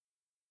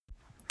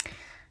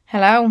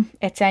Hello,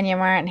 it's Enya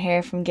Martin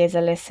here from Giza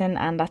Listen,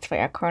 and that's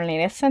what you're currently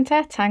listening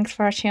to. Thanks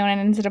for tuning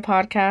into the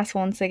podcast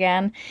once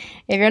again.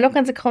 If you're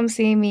looking to come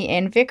see me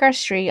in Vicar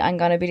Street, I'm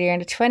going to be there on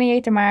the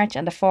 28th of March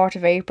and the 4th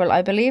of April.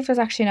 I believe there's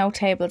actually no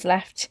tables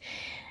left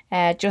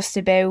just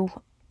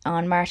about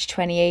on March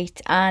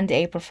 28th and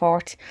April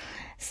 4th.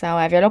 So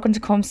if you're looking to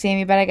come see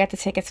me, better get the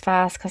tickets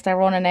fast because they're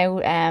running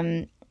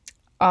out.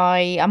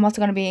 I'm also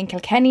going to be in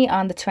Kilkenny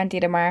on the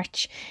 20th of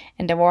March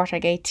in the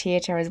Watergate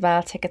Theatre as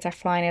well. Tickets are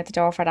flying out the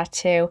door for that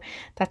too.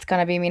 That's going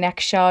to be my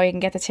next show. You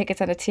can get the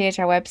tickets on the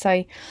theatre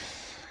website.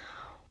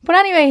 But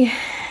anyway,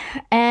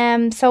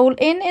 so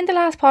in the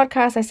last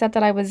podcast I said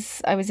that I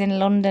was in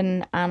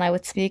London and I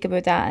would speak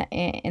about that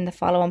in the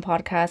following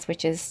podcast,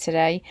 which is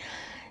today.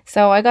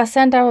 So I got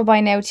sent over by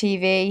Now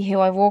TV, who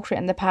I've worked with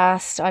in the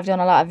past. I've done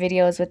a lot of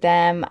videos with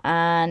them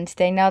and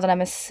they know that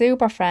I'm a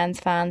super Friends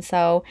fan.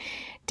 So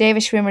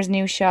David Schwimmer's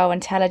new show,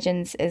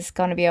 Intelligence, is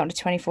going to be out on the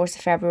 24th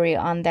of February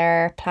on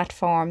their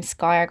platform.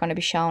 Sky are going to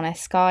be showing it.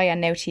 Sky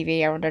and Now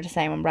TV are under the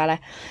same umbrella.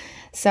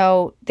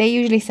 So they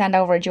usually send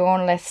over a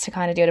journalist to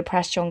kind of do the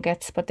press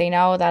junkets, but they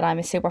know that I'm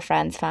a super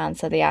Friends fan,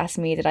 so they asked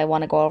me that I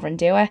want to go over and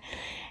do it.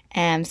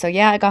 So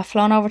yeah, I got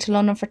flown over to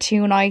London for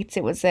 2 nights.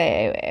 It was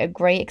a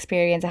great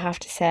experience, I have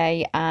to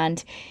say,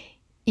 and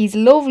he's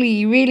lovely,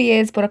 he really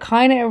is, but it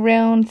kind of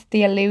ruined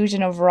the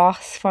illusion of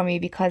Ross for me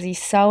because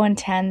he's so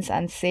intense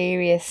and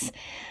serious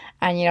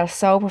and, you know,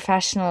 so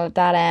professional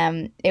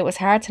that it was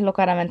hard to look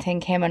at him and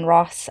think him and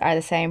Ross are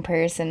the same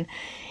person.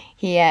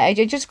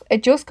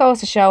 It just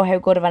goes to show how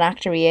good of an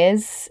actor he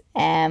is,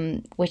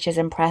 which is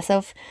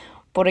impressive.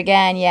 But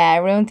again, yeah, it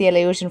ruined the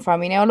illusion for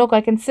me. Now, look,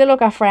 I can still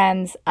look at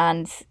Friends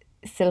and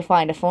still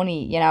find it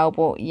funny, you know,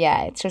 but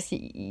yeah, it's just,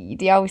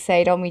 they always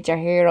say don't meet your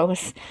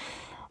heroes.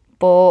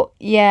 But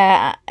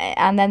yeah,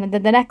 and then the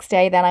next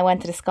day then I went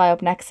to the Sky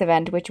Up Next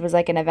event, which was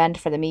like an event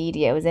for the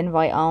media. It was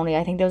invite only.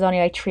 I think there was only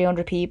like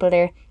 300 people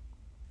there.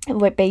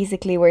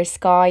 Basically where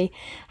Sky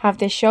have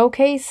this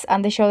showcase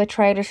and they show the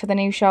trailers for the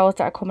new shows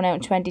that are coming out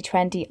in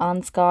 2020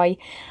 on Sky.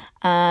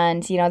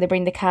 And, you know, they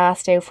bring the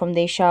cast out from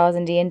these shows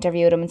and they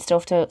interview them and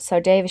stuff. So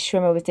David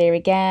Schwimmer was there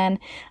again.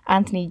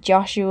 Anthony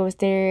Joshua was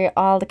there.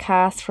 All the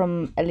cast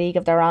from A League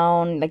of Their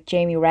Own, like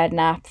Jamie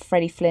Redknapp,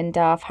 Freddie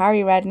Flintoff, Harry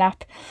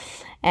Redknapp.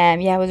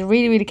 Yeah, it was a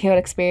really, really cool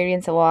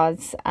experience, it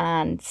was.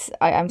 And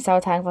I'm so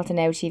thankful to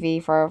Now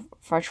TV for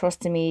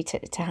trusting me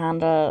to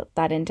handle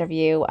that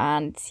interview.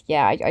 And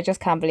yeah, I just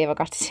can't believe I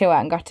got to do it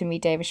and got to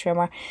meet David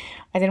Schwimmer.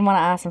 I didn't want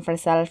to ask him for a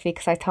selfie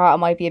because I thought it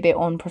might be a bit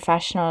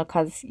unprofessional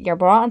because you're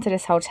brought into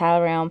this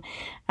hotel room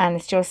and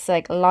it's just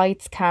like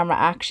lights, camera,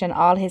 action,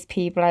 all his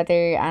people are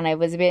there, and it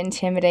was a bit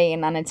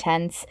intimidating and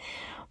intense.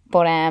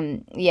 But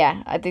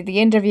yeah, the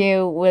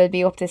interview will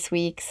be up this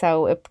week,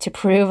 so to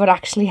prove it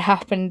actually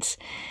happened.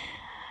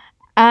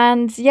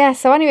 And yeah,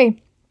 so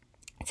anyway,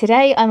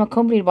 today I'm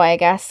accompanied by a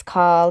guest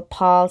called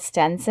Paul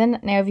Stenson.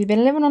 Now, if you've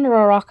been living under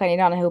a rock and you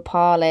don't know who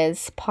Paul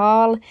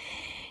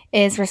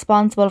is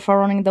responsible for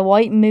running the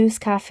White Moose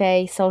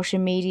Cafe social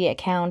media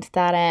account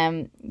that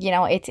you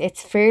know,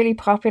 it's fairly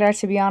popular,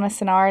 to be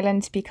honest, in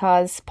Ireland,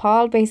 because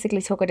Paul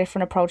basically took a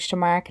different approach to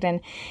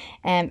marketing,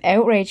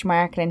 outrage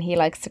marketing he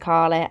likes to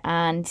call it,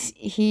 and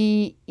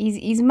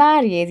he's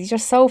mad. He's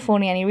just so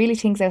funny and he really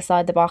thinks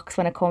outside the box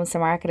when it comes to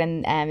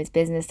marketing his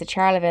business, the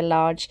Charleville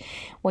Lodge,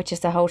 which is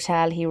the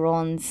hotel he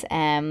runs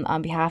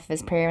on behalf of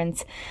his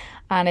parents.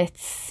 And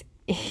if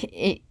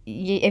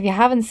you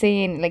haven't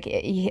seen, like,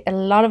 a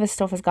lot of his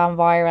stuff has gone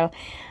viral,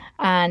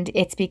 and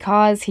it's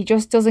because he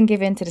just doesn't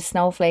give in to the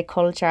snowflake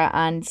culture,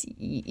 and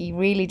he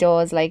really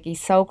does, like,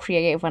 he's so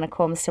creative when it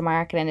comes to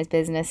marketing his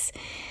business.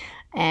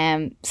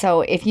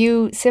 So if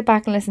you sit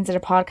back and listen to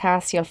the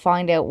podcast, you'll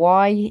find out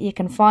why. You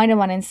can find him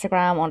on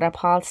Instagram under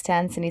Paul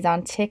Stenson. He's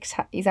on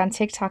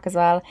TikTok as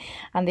well,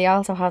 and they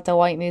also have the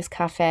White Moose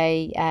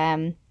Cafe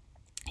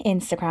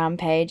Instagram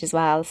page as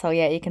well. So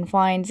yeah, you can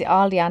find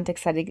all the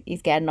antics that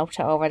he's getting up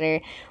to over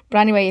there. But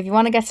anyway, if you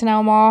want to get to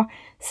know more,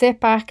 sit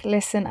back,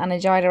 listen and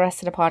enjoy the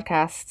rest of the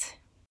podcast.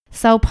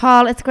 So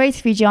Paul, it's great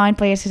to be joined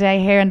by you today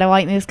here in the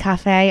White Moose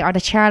Cafe, or the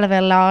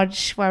Charleville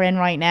Lodge we're in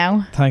right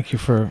now. Thank you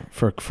for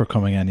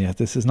coming in. Yeah,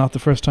 this is not the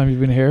first time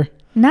you've been here.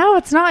 No,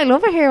 it's not. I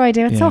love it here. I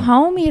do. It's so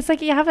homey. It's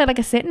like you have it like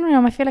a sitting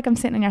room. I feel like I'm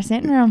sitting in your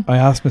sitting room. I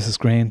asked Mrs.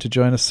 Green to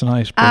join us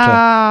tonight,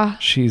 but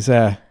she's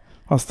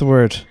what's the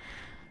word?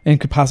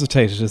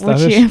 Incapacitated, is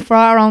that it? For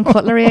our own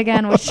cutlery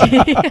again, which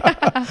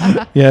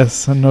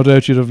yes, and no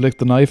doubt you'd have licked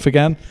the knife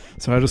again.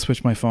 So I just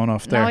switched my phone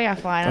off there. No, you're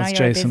fine. That's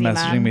Jason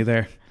messaging me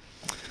there.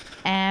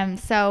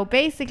 So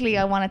basically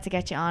I wanted to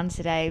get you on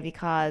today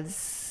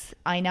because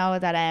I know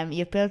that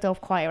you've built up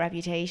quite a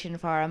reputation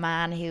for a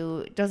man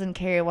who doesn't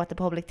care what the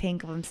public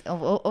think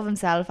of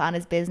himself and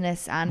his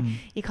business, and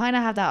you kind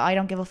of have that I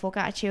don't give a fuck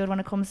attitude when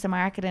it comes to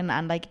marketing,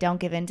 and like don't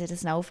give in to the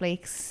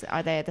snowflakes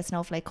or the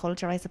snowflake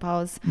culture, I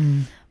suppose.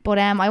 But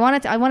I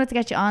wanted to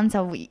get you on,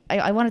 so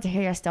I wanted to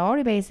hear your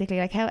story basically.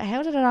 Like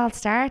how did it all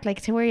start,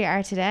 like to where you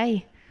are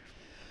today?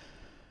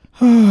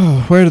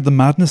 Where did the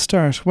madness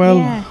start? Well,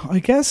 yeah. I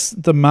guess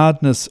the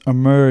madness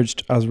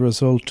emerged as a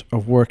result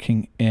of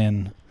working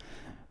in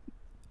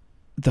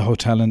the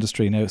hotel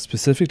industry now,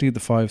 specifically the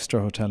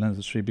 5-star hotel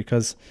industry,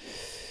 because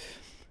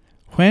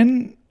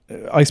when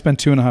I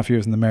spent 2.5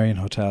 years in the Marion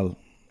Hotel,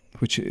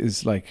 which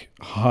is like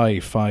high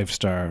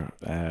 5-star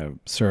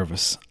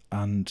service,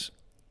 and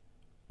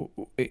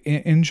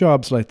in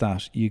jobs like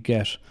that, you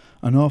get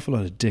an awful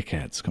lot of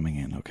dickheads coming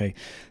in, okay?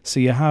 So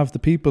you have the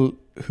people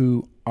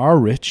who are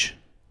rich,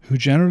 who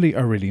generally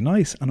are really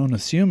nice and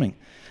unassuming.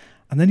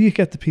 And then you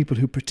get the people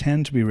who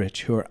pretend to be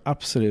rich, who are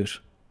absolute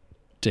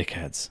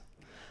dickheads,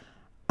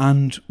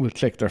 and will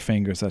click their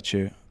fingers at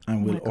you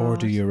and will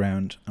order you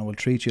around and will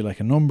treat you like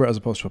a number as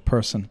opposed to a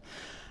person.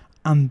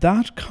 And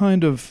that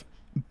kind of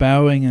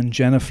bowing and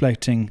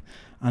genuflecting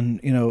and,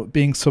 you know,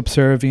 being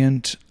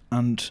subservient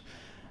and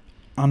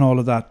all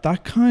of that,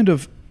 that kind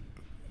of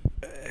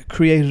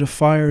created a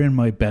fire in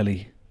my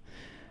belly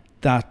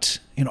that,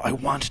 you know, I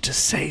wanted to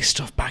say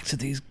stuff back to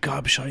these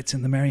gobshites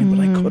in the Marion,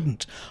 but I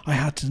couldn't. I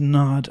had to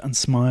nod and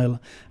smile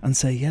and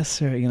say, yes,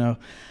 sir, you know.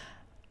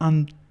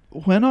 And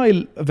when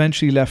I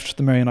eventually left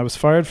the Marion, I was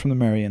fired from the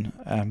Marion.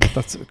 But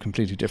that's a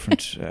completely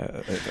different.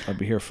 I'll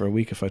be here for a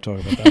week if I talk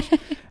about that.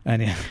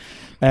 Anyhow,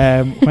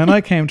 when I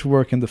came to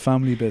work in the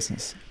family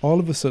business, all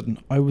of a sudden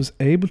I was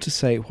able to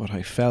say what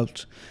I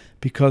felt,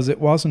 because it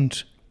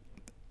wasn't,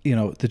 you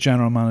know, the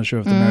general manager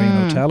of the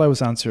Marion Hotel I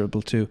was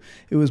answerable to.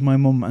 It was my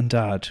mum and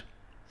dad.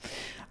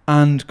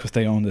 And because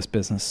they own this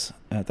business,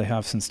 they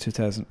have since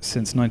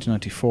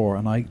 1994,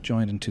 and I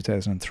joined in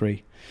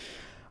 2003.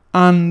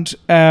 And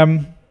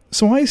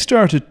so I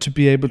started to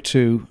be able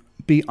to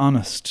be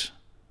honest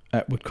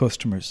with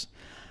customers,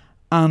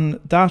 and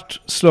that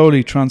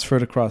slowly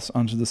transferred across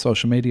onto the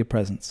social media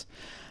presence.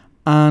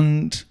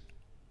 And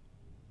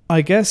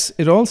I guess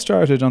it all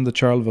started on the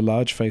Charleville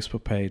Lodge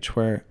Facebook page,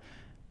 where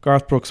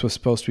Garth Brooks was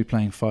supposed to be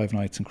playing 5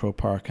 nights in Croke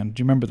Park. And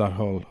do you remember that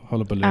whole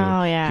hullabaloo?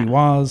 Oh, yeah.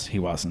 He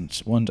wasn't.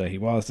 One day he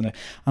was. And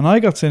I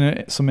got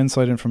some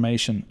inside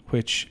information,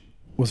 which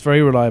was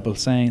very reliable,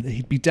 saying that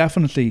he'd be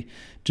definitely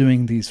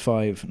doing these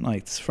 5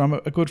 nights. From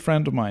a good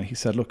friend of mine, he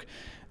said, look,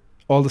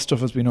 all the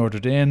stuff has been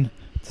ordered in.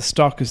 The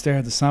stock is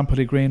there. The San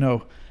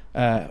Pellegrino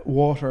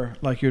water,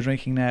 like you're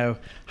drinking now,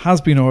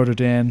 has been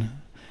ordered in.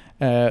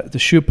 The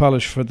shoe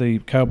polish for the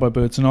cowboy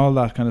boots and all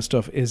that kind of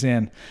stuff is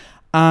in.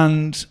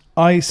 And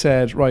I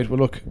said, right, well,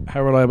 look,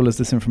 how reliable is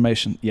this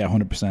information? Yeah,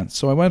 100%.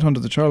 So I went onto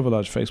the Charleville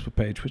Lodge Facebook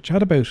page, which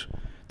had about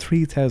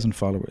 3,000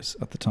 followers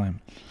at the time.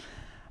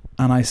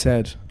 And I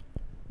said,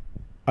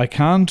 I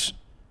can't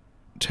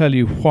tell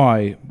you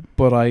why,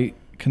 but I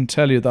can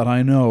tell you that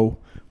I know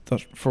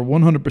that for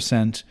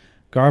 100%,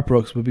 Garth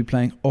Brooks will be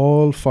playing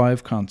all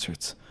 5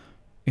 concerts,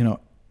 you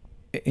know,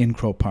 in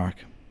Croke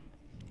Park.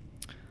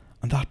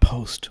 And that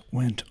post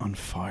went on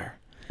fire.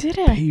 Did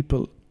it?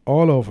 People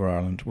all over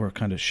Ireland were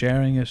kind of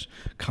sharing it,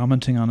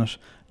 commenting on it,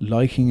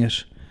 liking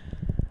it,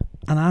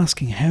 and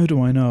asking, how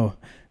do I know?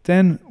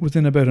 Then,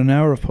 within about an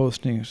hour of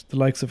posting it, the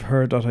likes of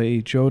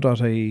Her.ie,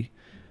 Joe.ie,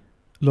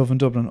 Love in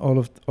Dublin, all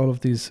of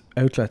these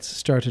outlets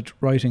started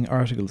writing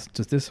articles.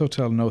 Does this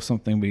hotel know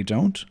something we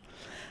don't?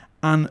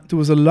 And there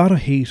was a lot of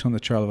heat on the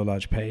Charleville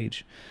Lodge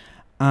page.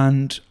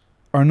 And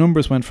our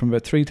numbers went from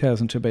about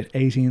 3,000 to about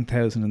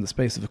 18,000 in the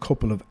space of a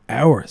couple of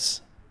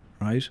hours,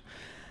 right?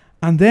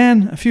 And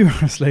then a few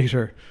hours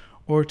later,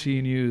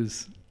 RTE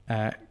News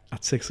at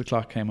 6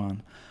 o'clock came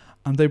on,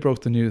 and they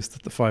broke the news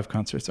that the 5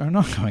 concerts are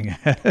not going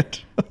ahead.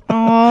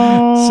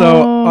 Oh.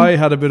 So I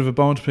had a bit of a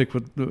bone to pick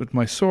with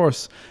my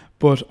source,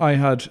 but I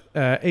had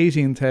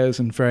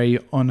 18,000 very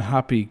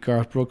unhappy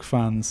Garth Brooks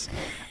fans,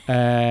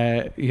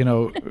 giving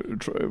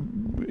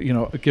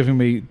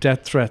me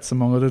death threats,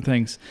 among other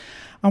things.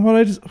 And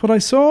what I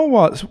saw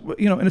was,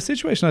 you know, in a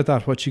situation like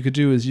that, what you could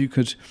do is you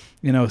could,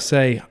 you know,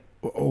 say,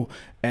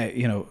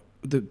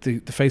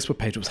 the Facebook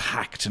page was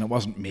hacked and it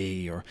wasn't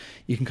me, or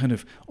you can kind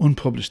of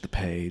unpublish the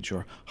page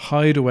or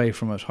hide away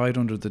from it, hide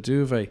under the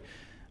duvet.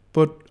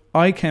 But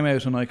I came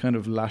out and I kind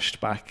of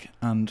lashed back,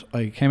 and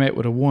I came out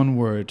with a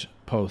 1-word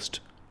post,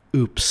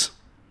 oops,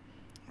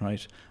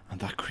 right?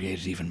 And that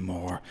created even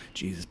more.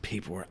 Jesus,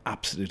 people were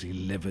absolutely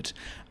livid.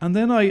 And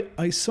then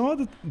I saw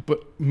that,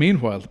 but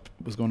meanwhile, it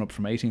was going up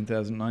from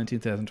 18,000,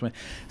 19,000, 20.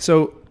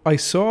 So I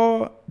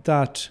saw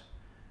that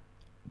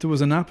there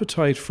was an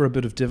appetite for a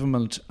bit of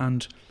development,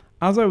 and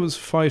as I was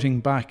fighting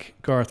back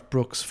Garth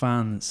Brooks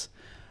fans,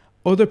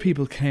 other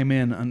people came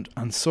in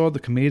and saw the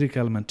comedic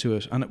element to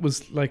it, and it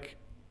was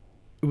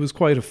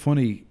quite a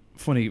funny,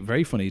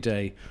 very funny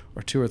day,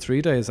 or 2 or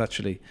 3 days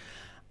actually.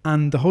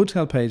 And the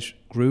hotel page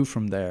grew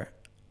from there,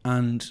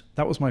 and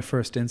that was my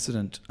first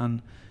incident,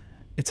 and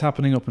it's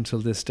happening up until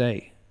this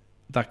day.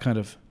 That kind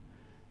of,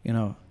 you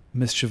know,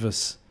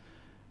 mischievous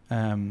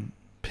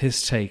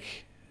piss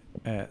take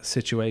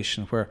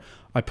situation where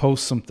I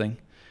post something,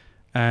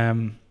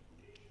 and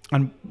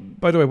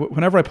by the way,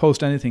 whenever I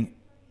post anything,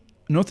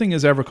 nothing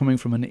is ever coming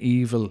from an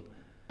evil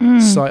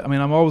side. I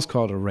mean, I'm always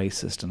called a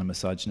racist and a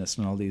misogynist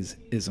and all these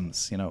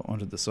isms, you know,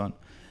 under the sun,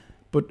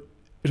 but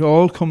it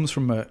all comes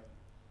from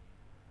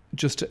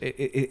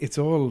it's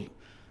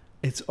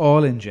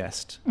all in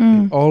jest.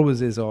 It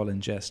always is all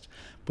in jest.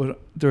 But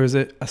there is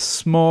a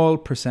small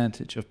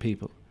percentage of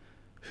people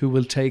who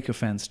will take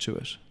offence to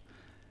it.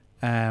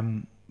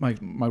 My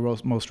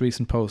most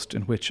recent post,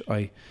 in which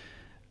I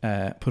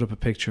put up a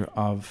picture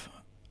of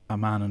a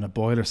man in a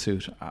boiler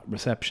suit at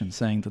reception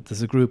saying that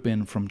there's a group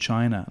in from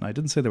China, and I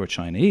didn't say they were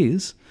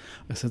Chinese.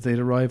 I said they'd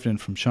arrived in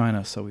from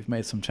China, so we've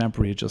made some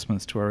temporary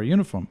adjustments to our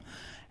uniform.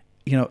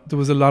 You know, there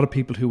was a lot of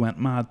people who went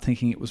mad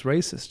thinking it was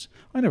racist.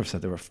 I never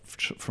said they were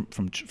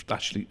from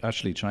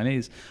actually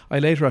Chinese. I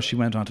later actually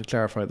went on to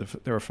clarify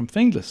that they were from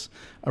Finglas.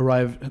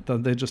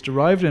 They just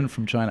arrived in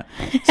from China.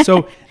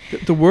 So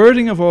the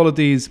wording of all of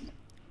these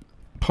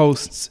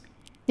posts.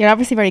 You're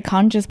obviously very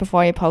conscious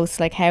before you post,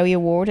 like how you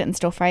word it and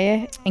stuff, are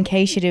you? In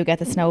case you do get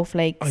the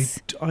snowflakes.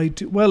 I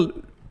do. Well,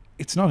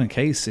 it's not in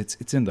case.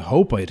 It's in the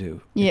hope I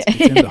do. Yeah. It's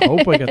in the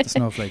hope I get the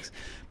snowflakes.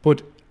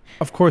 But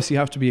of course, you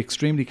have to be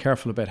extremely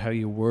careful about how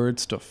you word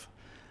stuff.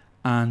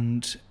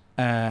 And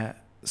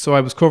so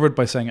I was covered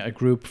by saying a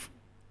group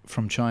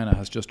from China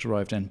has just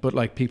arrived in. But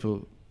like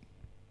people,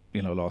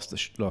 you know, lost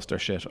their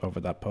shit over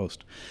that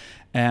post.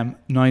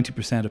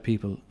 90% of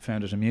people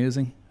found it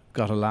amusing,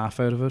 got a laugh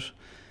out of it.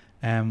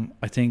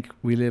 I think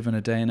we live in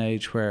a day and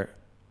age where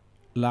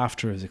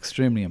laughter is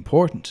extremely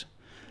important.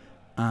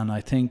 And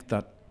I think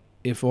that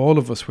if all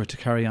of us were to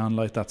carry on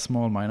like that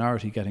small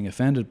minority getting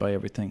offended by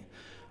everything,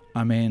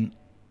 I mean,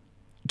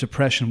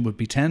 depression would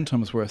be 10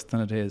 times worse than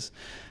it is.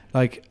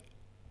 Like,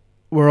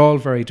 we're all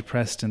very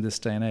depressed in this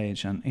day and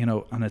age, and you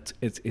know, and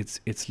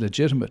it's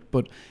legitimate.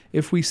 But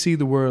if we see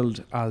the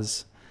world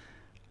as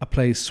a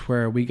place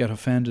where we get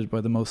offended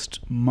by the most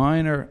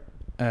minor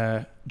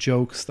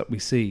jokes that we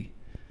see,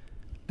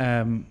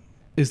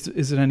 is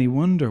it any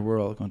wonder we're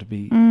all going to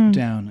be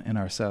down in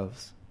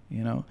ourselves?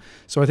 You know.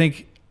 So I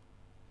think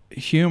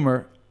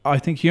humor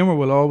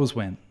will always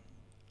win,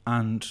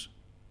 and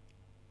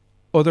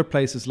other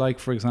places, like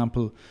for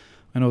example,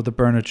 I know that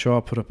Bernard Shaw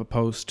put up a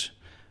post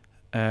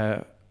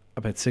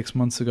about 6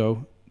 months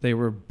ago. They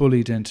were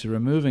bullied into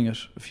removing it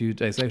a few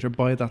days later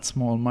by that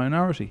small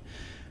minority.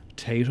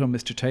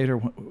 Mr.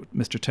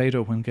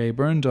 Tato, when Gay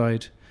Byrne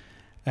died,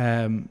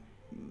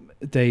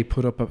 they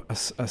put up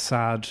a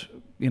sad,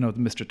 you know,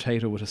 Mr.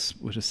 Tato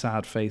with a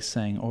sad face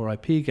saying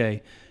 "R.I.P.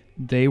 Gay."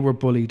 They were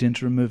bullied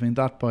into removing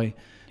that by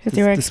because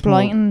they were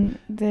exploiting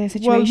the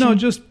situation. Well, no,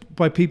 just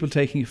by people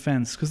taking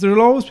offence, because there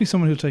will always be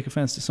someone who'll take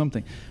offence to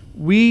something.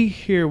 We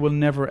here will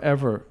never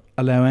ever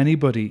allow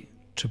anybody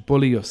to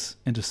bully us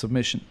into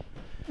submission,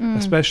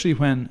 especially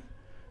when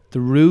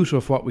the root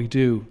of what we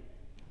do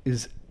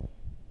is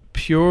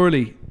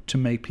purely to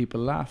make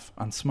people laugh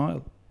and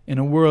smile in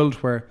a world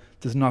where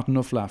there's not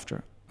enough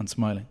laughter and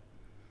smiling.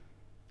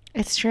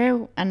 It's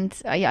true.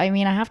 And I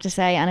mean, I have to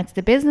say, and it's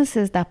the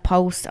businesses that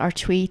post or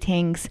tweet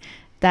things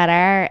that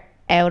are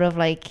out of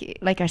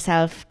like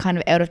ourselves, kind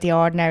of out of the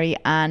ordinary,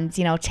 and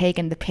you know,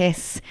 taking the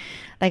piss.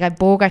 Like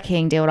Burger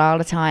King do it all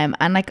the time,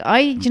 and like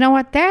you know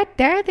what? They're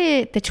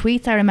the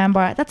tweets I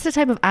remember. That's the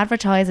type of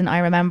advertising I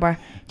remember.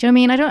 Do you know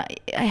what I mean?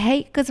 I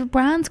hate, because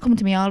brands come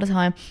to me all the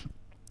time,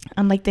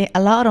 and like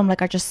a lot of them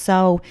like are just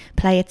so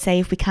play it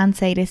safe. We can't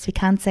say this, we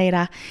can't say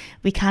that,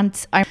 we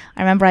can't. I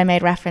remember I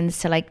made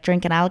reference to like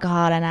drinking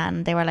alcohol,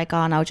 and they were like,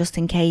 oh no, just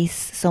in case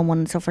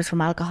someone suffers from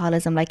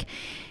alcoholism. Like,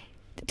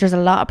 there's a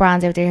lot of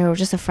brands out there who are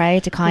just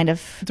afraid to kind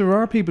of... There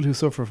are people who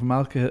suffer from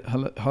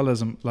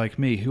alcoholism like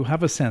me who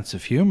have a sense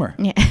of humour.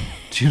 Yeah.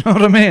 Do you know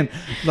what I mean?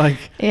 Like,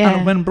 yeah.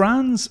 And when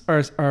brands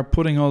are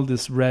putting all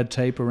this red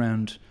tape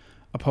around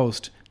a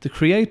post, the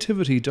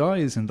creativity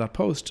dies in that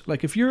post.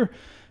 Like, if you're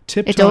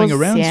tiptoeing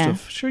around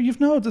stuff, sure,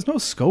 there's no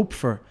scope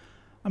for...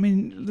 I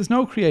mean, there's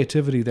no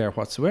creativity there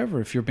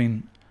whatsoever if you're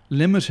being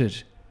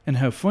limited in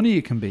how funny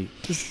you can be.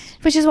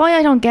 Which is why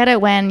I don't get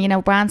it when, you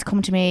know, brands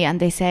come to me and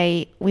they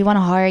say, we want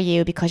to hire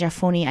you because you're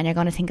funny and you're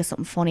going to think of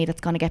something funny that's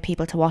going to get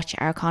people to watch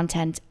our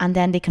content, and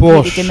then they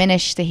completely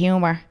diminish the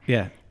humour.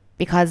 Yeah.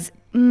 Because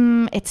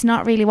it's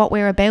not really what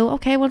we're about.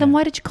 Okay, well then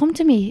why did you come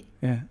to me?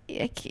 Yeah.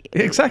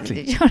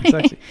 Exactly. You know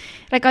exactly.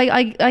 Like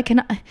I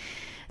can...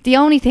 The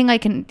only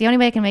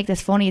way I can make this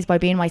funny is by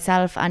being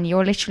myself, and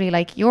you're literally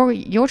like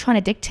you're trying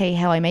to dictate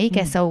how I make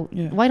it. So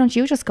why don't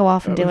you just go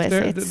off and do it?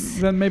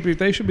 Then maybe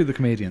they should be the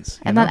comedians.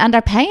 And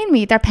they're paying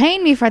me. They're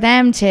paying me for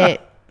them to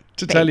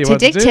tell you what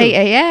to dictate do.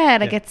 It. Yeah,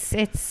 like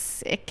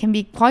it can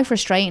be quite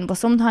frustrating, but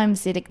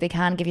sometimes they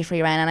can give you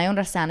free rein, and I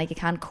understand like you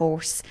can't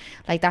course.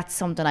 Like, that's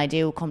something I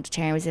do come to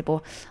terms with.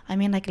 But I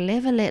mean, like,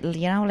 live a little,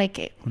 you know,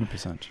 like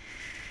 100%.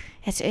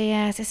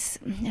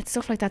 It's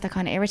stuff like that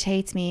kind of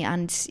irritates me.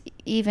 And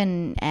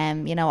even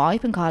you know,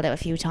 I've been called out a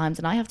few times,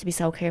 and I have to be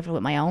so careful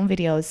with my own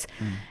videos.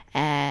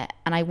 And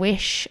I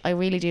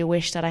really do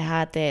wish that I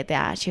had the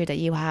attitude that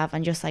you have,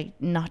 and just like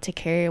not to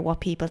care what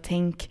people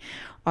think,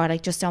 or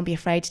like just don't be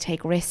afraid to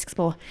take risks.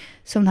 But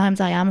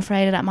sometimes I am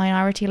afraid of that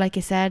minority, like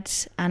you said,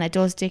 and it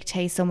does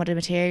dictate some of the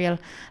material.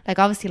 Like,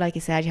 obviously, like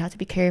you said, you have to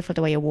be careful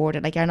the way you word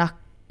it. Like, you're not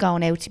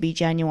going out to be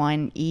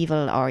genuine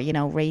evil or, you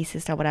know,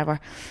 racist or whatever.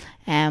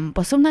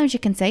 But sometimes you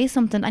can say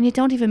something and you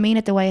don't even mean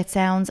it the way it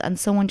sounds, and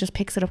someone just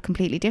picks it up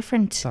completely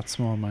different. That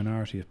small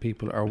minority of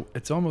people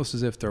it's almost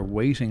as if they're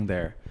waiting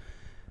there,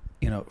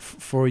 you know,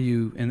 for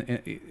you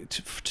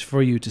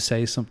for you to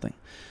say something.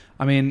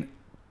 I mean,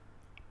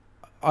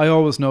 I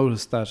always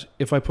notice that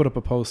if I put up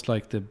a post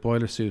like the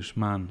boiler suit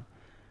man,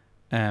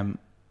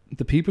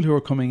 the people who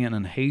are coming in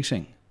and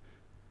hating,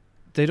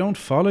 they don't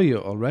follow you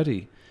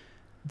already.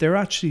 They're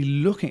actually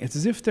looking. It's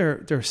as if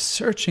they're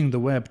searching the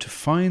web to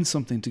find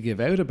something to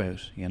give out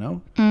about, you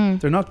know?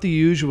 They're not the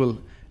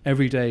usual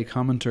everyday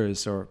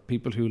commenters or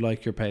people who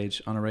like your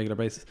page on a regular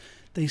basis.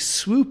 They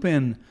swoop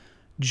in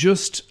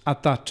just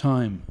at that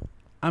time.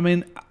 I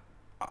mean,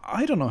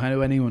 I don't know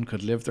how anyone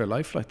could live their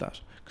life like that.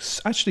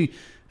 Actually,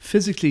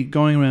 physically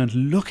going around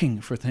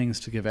looking for things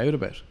to give out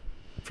about.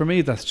 For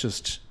me, that's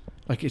just,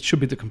 like, it should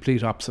be the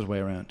complete opposite way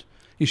around.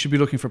 You should be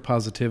looking for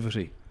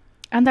positivity.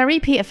 And they're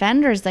repeat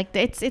offenders. Like,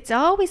 it's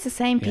always the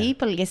same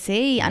people, you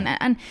see.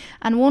 Yeah.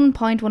 And one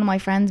point one of my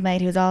friends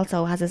made, who's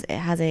also has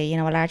a you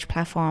know, a large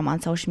platform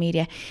on social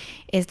media,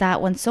 is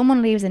that when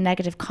someone leaves a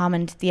negative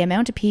comment, the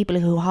amount of people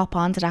who hop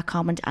onto that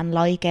comment and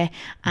like it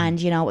and,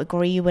 you know,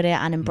 agree with it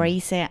and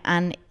embrace it,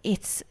 and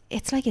it's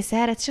like you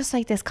said, it's just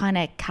like this kind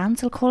of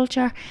cancel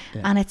culture.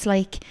 Yeah. And it's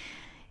like,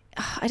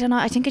 I don't know,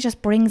 I think it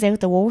just brings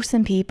out the worst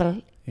in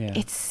people. Yeah.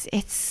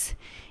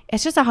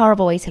 It's just a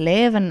horrible way to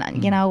live,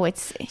 and you know,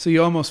 it's... So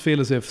you almost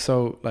feel as if,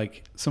 so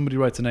like somebody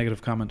writes a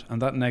negative comment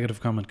and that negative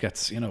comment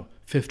gets, you know,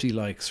 50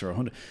 likes or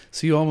 100.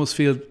 So you almost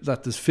feel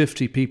that there's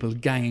 50 people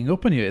ganging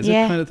up on you. Is it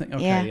kind of thing?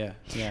 Okay,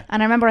 yeah.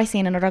 And I remember I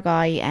seen another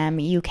guy, in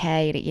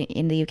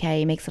the UK,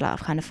 he makes a lot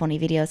of kind of funny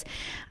videos,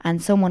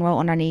 and someone wrote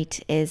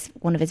underneath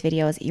one of his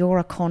videos, "You're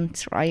a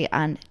cunt," right?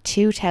 And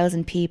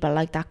 2,000 people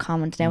like that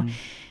comment. Now,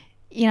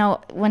 you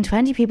know, when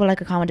 20 people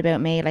like a comment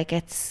about me, like,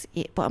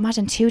 but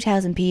imagine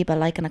 2,000 people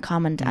liking a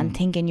comment and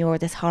thinking you're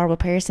this horrible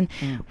person,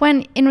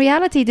 when in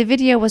reality the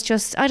video was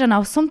just, I don't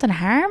know, something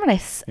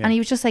harmless, and he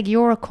was just like,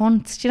 "You're a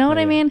cunt." Do you know what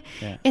I mean?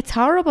 Yeah. It's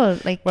horrible.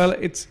 Like, well,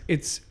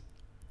 it's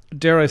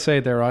dare I say,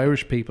 they're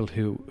Irish people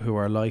who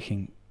are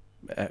liking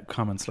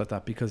comments like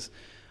that, because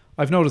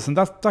I've noticed, and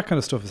that kind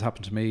of stuff has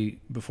happened to me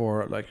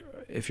before. Like,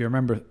 if you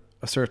remember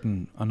a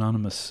certain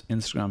anonymous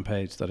Instagram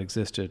page that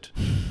existed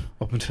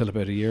up until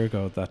about a year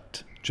ago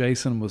that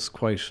Jason was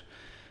quite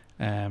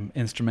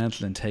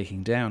instrumental in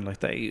taking down.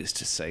 Like, they used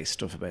to say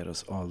stuff about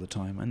us all the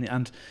time,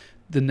 and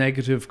the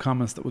negative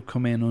comments that would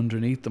come in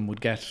underneath them would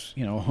get,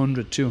 you know,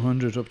 100,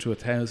 200 up to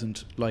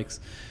 1,000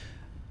 likes,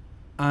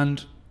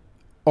 and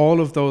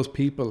all of those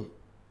people,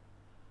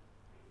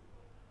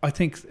 I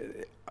think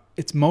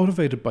it's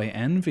motivated by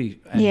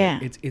envy. Yeah.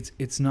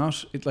 It's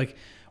not like,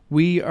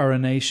 we are a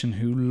nation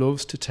who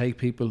loves to take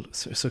people,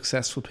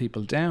 successful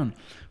people, down.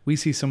 We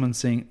see someone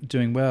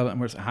doing well, and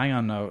we're saying, "Hang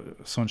on now,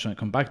 sunshine,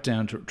 come back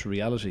down to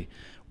reality."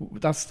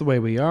 That's the way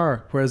we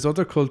are. Whereas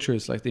other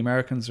cultures, like the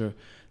Americans or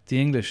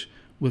the English,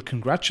 will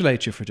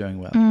congratulate you for doing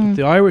well. But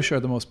the Irish are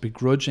the most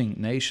begrudging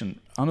nation,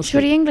 honestly.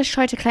 Sure, the English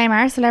try to claim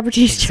our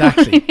celebrities.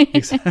 Exactly.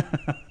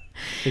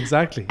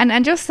 Exactly.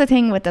 And just the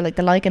thing with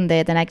the like and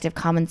the negative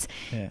comments,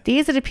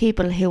 these are the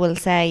people who will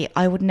say,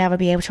 "I would never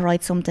be able to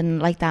write something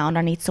like that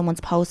underneath someone's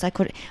post.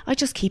 I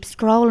just keep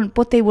scrolling,"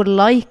 but they would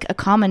like a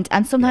comment,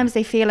 and sometimes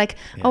they feel like,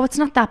 "Oh, it's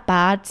not that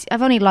bad.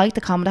 I've only liked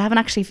the comment. I haven't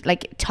actually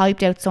like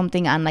typed out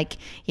something and, like,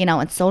 you know,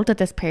 insulted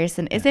this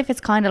person," as if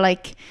it's kind of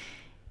like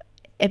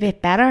a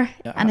bit better,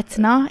 and it's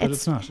not. But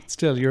it's not. It's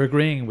still, you're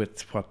agreeing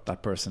with what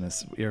that person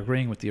is. You're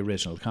agreeing with the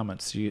original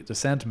comments. The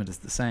sentiment is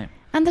the same.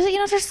 And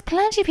there's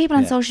plenty of people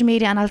on social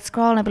media, and I'll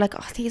scroll and I'll be like,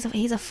 "Oh,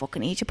 he's a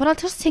fucking idiot," but I'll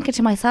just think it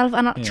to myself,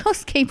 and I'll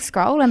just keep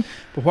scrolling.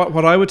 But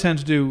what I would tend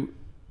to do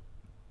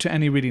to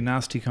any really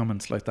nasty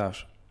comments like that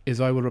is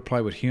I would reply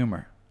with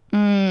humour.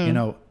 You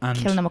know, and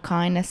killing them with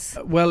kindness.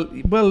 Well,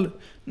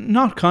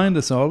 not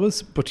kindness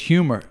always, but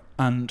humour,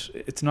 and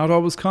it's not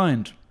always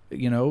kind,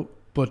 you know,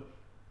 but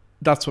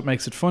that's what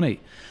makes it funny.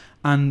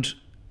 And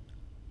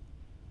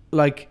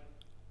like,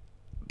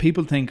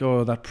 people think,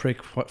 "Oh, that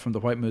prick from the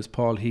White Moose,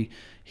 Paul, he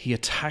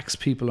attacks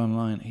people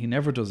online." He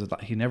never does it.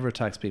 He never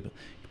attacks people,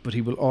 but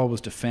he will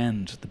always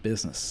defend the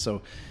business.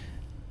 So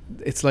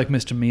it's like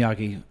Mr.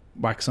 Miyagi,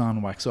 wax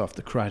on, wax off,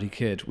 the Karate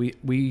Kid.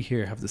 We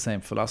here have the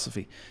same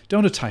philosophy.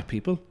 Don't attack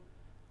people,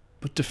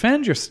 but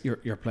defend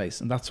your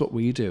place, and that's what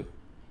we do.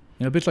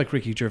 You know, a bit like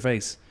Ricky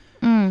Gervais.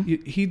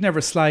 He'd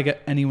never slag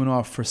anyone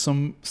off for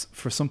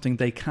something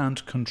they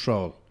can't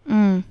control.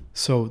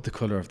 So the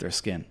colour of their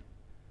skin,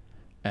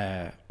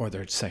 or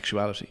their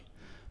sexuality.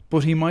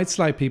 But he might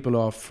slag people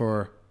off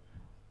for,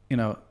 you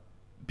know,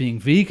 being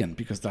vegan,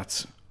 because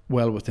that's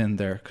well within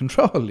their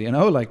control, you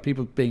know, like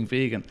people being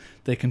vegan.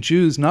 They can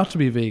choose not to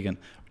be vegan.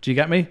 Do you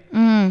get me?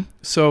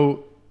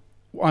 So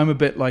I'm a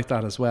bit like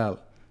that as well.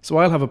 So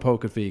I'll have a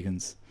poke at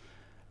vegans,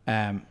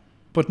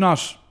 but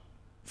not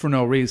for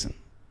no reason.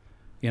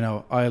 You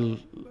know, I'll,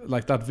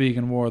 like that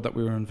vegan war that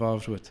we were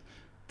involved with,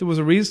 there was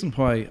a reason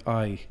why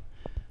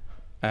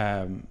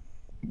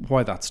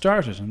why that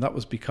started, and that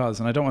was because,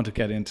 and I don't want to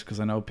get into, because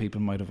I know people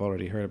might have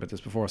already heard about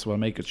this before, so I'll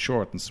make it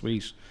short and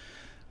sweet.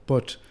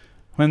 But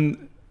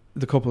when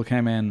the couple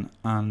came in,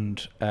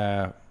 and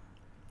the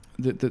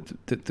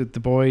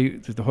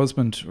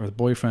husband or the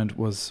boyfriend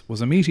was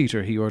a meat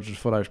eater, he ordered a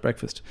full Irish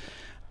breakfast,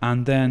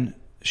 and then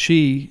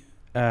she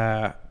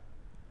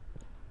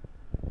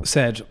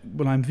said,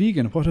 well, I'm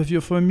vegan, what have you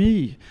for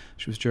me?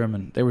 She was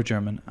German, they were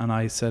German, and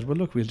I said, well,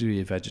 look, we'll do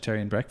you a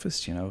vegetarian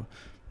breakfast, you know,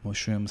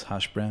 mushrooms,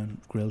 hash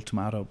brown, grilled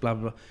tomato, blah,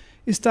 blah, blah.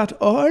 Is that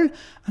all?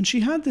 And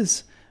she had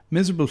this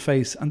miserable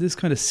face and this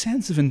kind of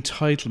sense of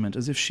entitlement,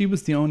 as if she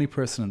was the only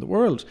person in the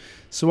world.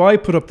 So I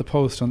put up the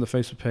post on the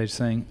Facebook page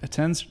saying,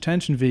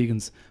 attention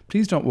vegans,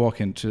 please don't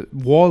waltz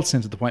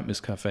into the White Moose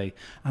Cafe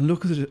and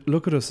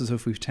look at us as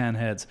if we've 10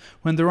 heads,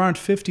 when there aren't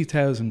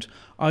 50,000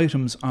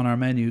 items on our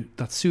menu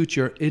that suit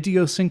your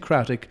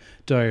idiosyncratic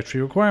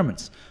dietary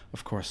requirements.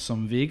 Of course,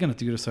 some vegan at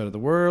the other side of the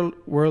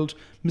world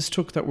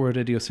mistook that word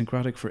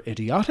idiosyncratic for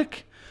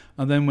idiotic,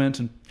 and then went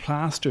and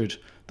plastered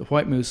the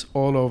White Moose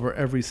all over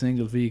every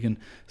single vegan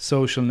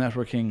social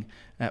networking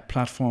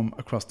platform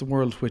across the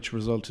world, which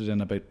resulted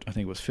in about, I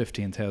think it was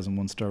 15,000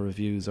 one-star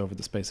reviews over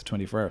the space of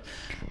 24 hours.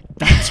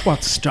 That's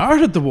what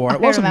started the war. It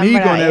wasn't me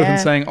going out and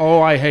saying,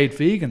 oh, I hate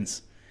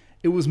vegans.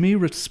 It was me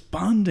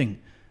responding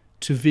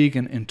to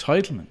vegan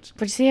entitlement.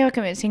 But you see how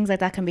things like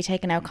that can be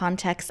taken out of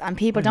context, and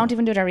people don't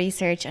even do their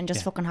research and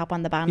just fucking hop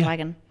on the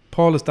bandwagon.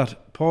 Yeah.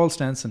 Paul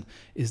Stenson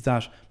is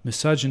that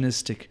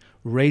misogynistic,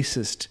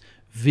 racist,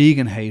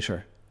 vegan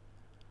hater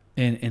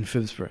in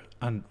Phibsborough,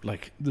 and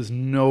like there's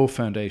no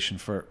foundation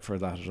for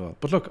that at all.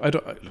 But look,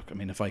 I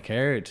mean, if I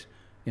cared,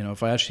 you know,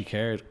 if I actually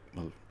cared,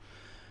 well,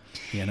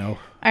 you know.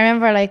 I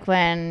remember like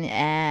when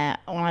I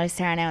was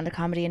starting out in the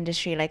comedy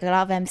industry, like a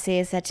lot of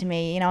MCs said to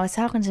me, you know, I was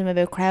talking to them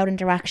about crowd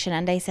interaction,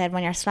 and they said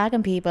when you're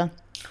slagging people,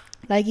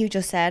 like you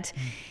just said,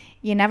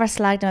 you never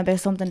slag them about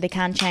something they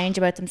can't change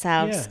about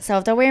themselves. Yeah. So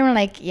if they're wearing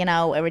like, you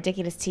know, a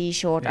ridiculous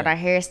t-shirt or their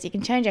hairstyle, you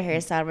can change your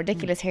hairstyle,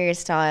 ridiculous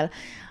hairstyle,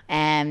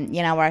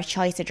 you know, or a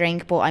choice of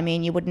drink. But I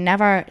mean, you would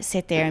never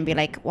sit there and be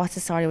like, what's the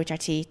story with your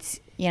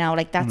teeth? You know,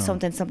 like that's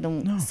something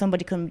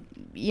somebody can,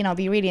 you know,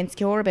 be really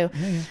insecure about.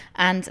 Yeah.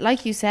 And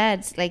like you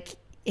said, like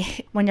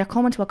when you're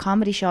coming to a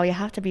comedy show, you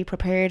have to be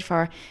prepared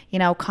for, you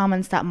know,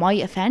 comments that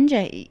might offend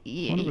you.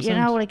 You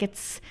know, like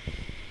it's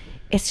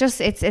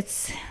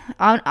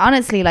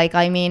honestly, like,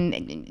 I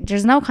mean,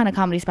 there's no kind of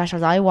comedy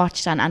specials I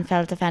watched and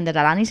felt offended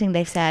at anything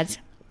they've said,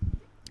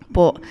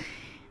 but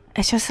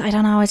it's just, I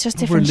don't know, it's just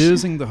different. We're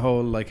losing the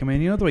whole, like, I mean,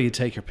 you know the way you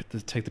take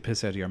the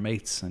piss out of your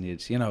mates, and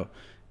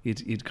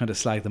you'd kind of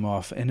slag them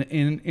off in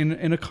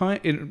a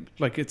kind,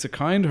 like, it's a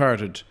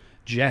kind-hearted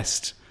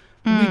jest.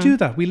 We do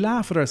that. We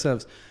laugh at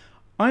ourselves.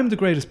 I'm the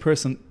greatest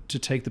person to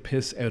take the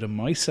piss out of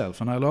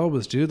myself, and I'll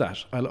always do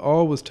that. I'll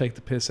always take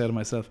the piss out of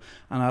myself,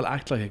 and I'll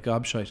act like a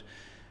gobshite,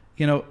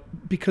 you know,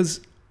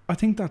 because I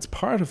think that's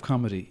part of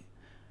comedy.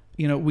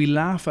 You know, we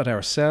laugh at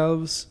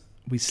ourselves,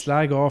 we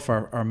slag off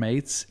our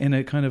mates in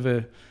a kind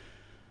of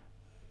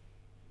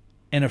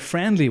in a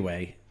friendly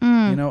way,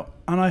 you know,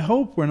 and I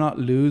hope we're not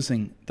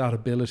losing that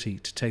ability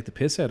to take the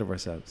piss out of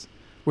ourselves.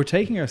 We're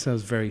taking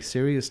ourselves very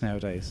serious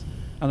nowadays,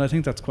 and I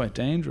think that's quite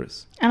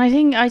dangerous. And I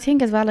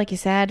think as well, like you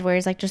said,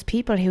 whereas like just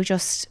people who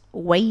just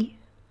wait.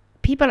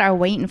 People are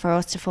waiting for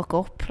us to fuck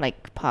up,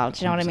 like, Paul, do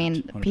you know what I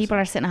mean? 100%. People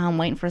are sitting at home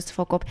waiting for us to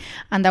fuck up,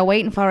 and they're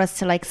waiting for us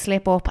to like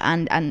slip up,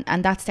 and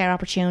that's their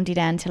opportunity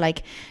then to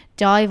like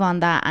dive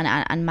on that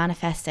and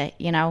manifest it,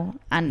 you know?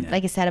 And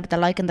like I said about the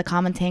like and the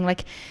comment thing,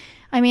 like,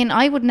 I mean,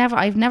 I've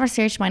never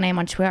searched my name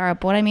on Twitter,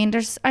 but I mean,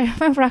 I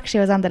remember actually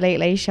I was on the Late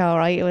Late Show,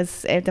 right? It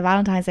was the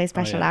Valentine's Day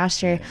special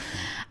last year.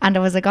 And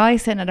there was a guy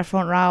sitting in the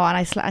front row, and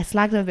I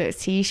slagged him about his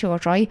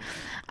t-shirt, right?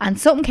 And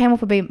something came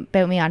up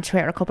about me on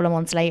Twitter a couple of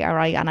months later,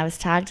 right? And I was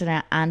tagged in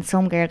it, and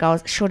some girl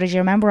goes, sure, did you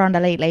remember on the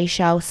Late Late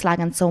Show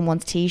slagging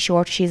someone's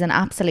t-shirt? She's an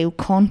absolute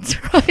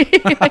cunt,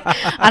 right?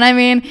 And I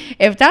mean,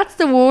 if that's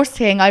the worst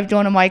thing I've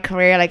done in my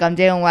career, like, I'm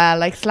doing well,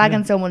 like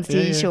slagging someone's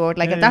t-shirt,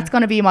 like if that's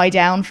going to be my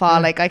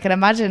downfall, like I can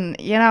imagine,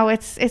 you know,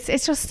 it's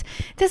just,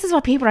 this is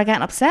what people are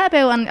getting upset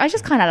about. And I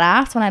just kind of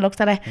laughed when I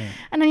looked at it.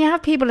 And then you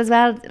have people as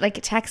well, like,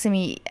 texting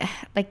me,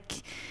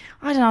 like,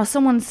 I don't know,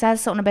 someone says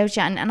something about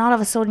you, and all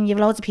of a sudden you have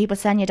loads of people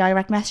send you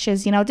direct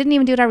messages, you know, didn't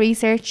even do their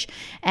research,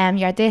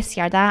 you're this,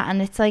 you're that,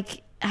 and it's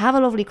like, have a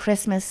lovely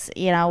Christmas,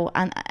 you know,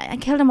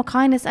 and kill them with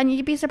kindness. And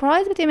you'd be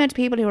surprised with the amount of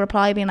people who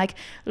reply being like,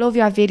 love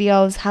your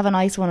videos, have a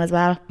nice one as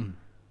well.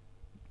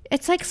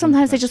 It's like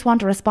sometimes they just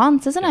want a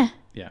response, isn't it?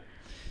 Yeah.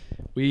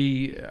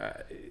 We,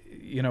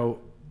 you know,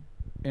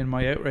 in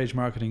my outrage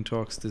marketing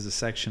talks, there's a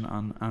section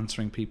on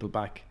answering people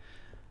back,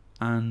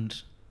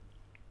 and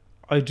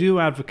I do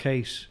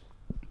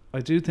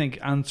think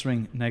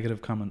answering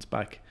negative comments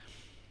back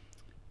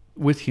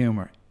with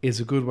humour is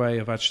a good way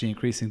of actually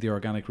increasing the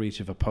organic reach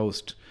of a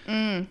post.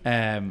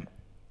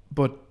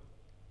 But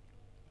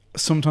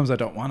sometimes I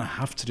don't want to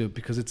have to do it,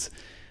 because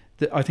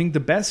I think the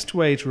best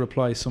way to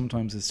reply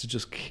sometimes is to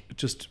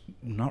just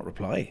not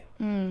reply.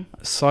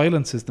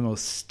 Silence is the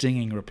most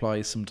stinging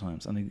reply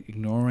sometimes, and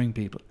ignoring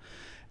people.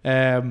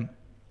 Direct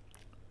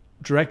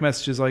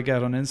messages I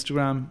get on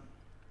Instagram,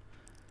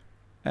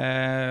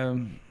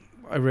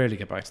 I rarely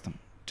get back to them,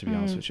 to be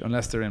honest with you,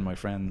 unless they're in my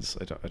friends.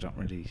 I don't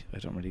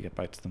really get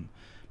back to them,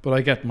 but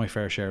I get my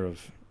fair share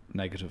of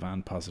negative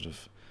and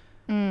positive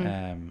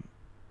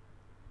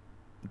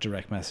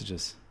direct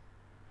messages.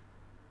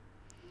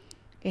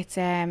 It's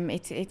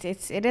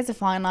it is a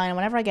fine line.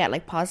 Whenever I get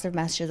like positive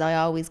messages, I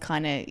always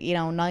kind of,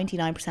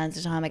 99% of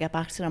the time I get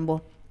back to them.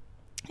 But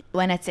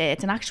when it's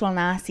an actual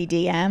nasty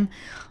DM,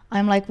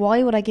 I'm like,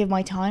 why would I give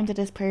my time to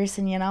this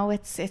person?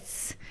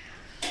 It's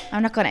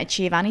I'm not going to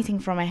achieve anything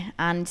from it.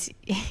 And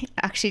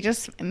actually,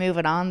 just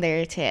moving on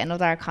there to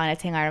another kind of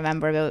thing I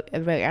remember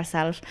about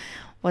yourself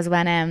was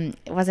when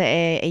was it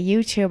a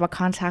YouTuber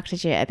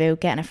contacted you about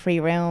getting a free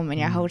room in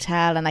your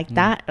hotel, and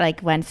that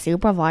like went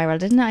super viral,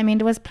 didn't it? I mean,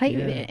 there was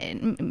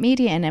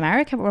media in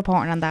America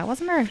reporting on that,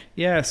 wasn't there?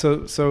 Yeah,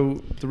 so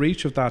the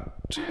reach of that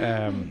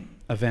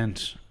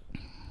event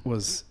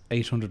was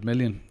 800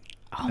 million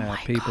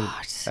people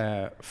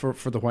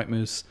for the White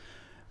Moose.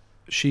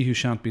 She who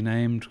shan't be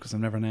named, because I've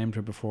never named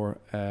her before,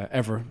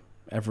 ever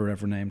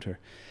named her.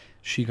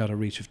 She got a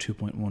reach of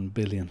 2.1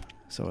 billion,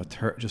 so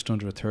just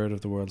under a third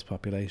of the world's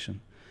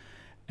population.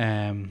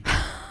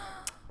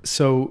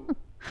 So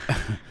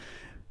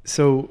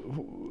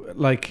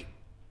like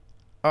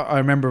I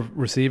remember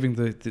receiving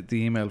the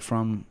email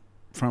from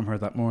her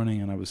that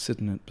morning, and I was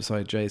sitting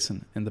beside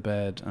Jason in the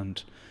bed,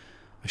 and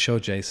I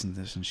showed Jason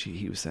this, and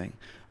he was saying,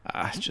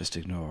 just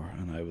ignore.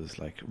 And I was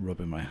like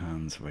rubbing my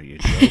hands, were you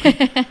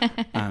joking?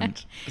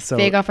 And so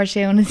big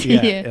opportunity.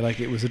 Yeah, like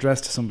it was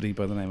addressed to somebody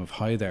by the name of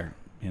Hi There,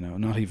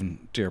 not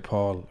even Dear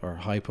Paul or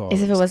Hi Paul.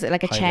 As if it was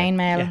like a chain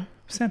mail. Yeah,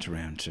 sent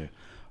around to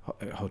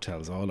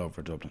hotels all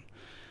over Dublin,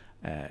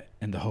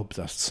 in the hope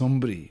that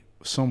somebody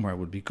somewhere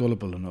would be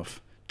gullible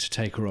enough to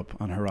take her up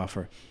on her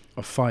offer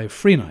of 5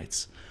 free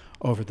nights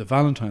over the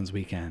Valentine's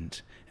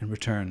weekend in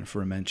return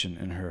for a mention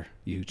in her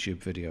YouTube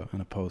video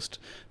and a post.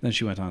 Then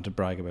she went on to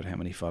brag about how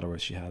many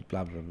followers she had,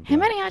 blah, blah, blah, blah. How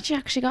many had she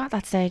actually got at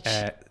that stage?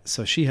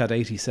 So she had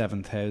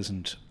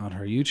 87,000 on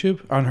her YouTube,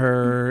 on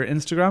her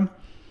Instagram.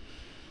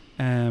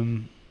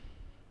 And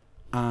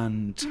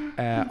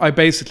I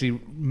basically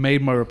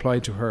made my reply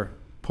to her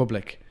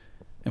public,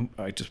 and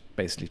I just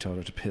basically told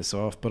her to piss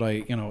off. But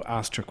I,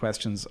 asked her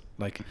questions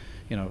like,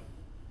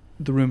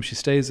 the room she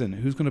stays in,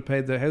 who's going to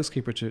pay the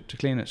housekeeper to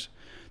clean it?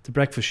 The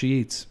breakfast she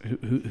eats,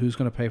 who's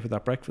going to pay for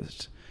that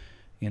breakfast?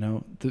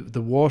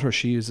 The water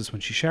she uses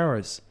when she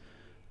showers,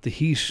 the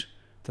heat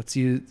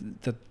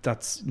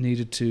that's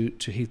needed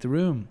to heat the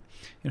room.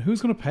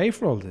 Who's going to pay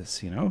for all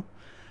this?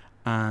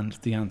 And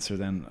the answer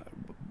then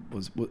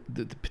was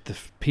the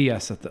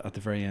PS at the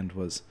very end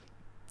was,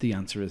 the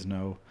answer is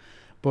no.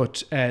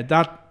 But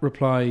that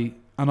reply,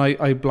 and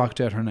I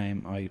blocked out her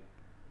name. I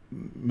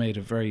made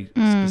a very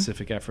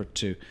specific effort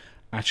to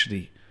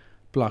actually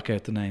block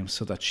out the name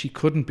so that she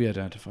couldn't be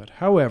identified.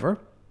 However,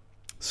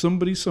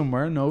 somebody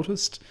somewhere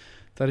noticed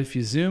that if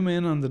you zoom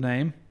in on the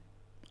name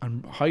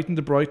and heighten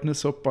the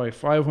brightness up by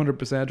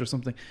 500% or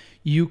something,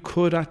 you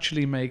could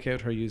actually make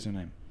out her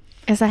username.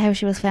 Is that how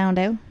she was found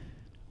out?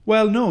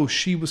 Well, no,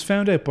 she was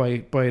found out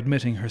by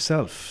admitting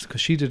herself,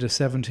 because she did a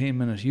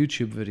 17-minute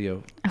YouTube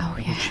video in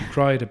which she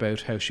cried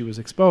about how she was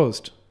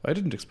exposed. I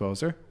didn't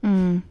expose her.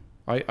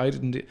 I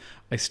didn't.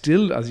 I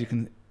still, as you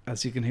can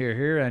hear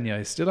here, Enya,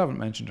 I still haven't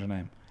mentioned her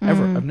name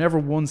ever. I've never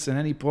once in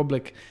any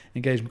public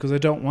engagement, because I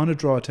don't want to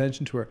draw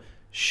attention to her.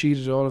 She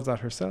did all of that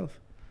herself,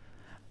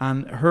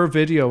 and her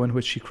video in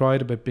which she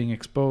cried about being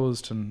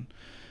exposed and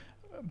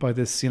by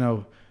this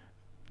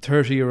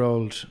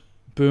 30-year-old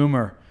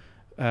boomer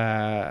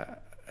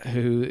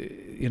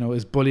who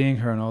is bullying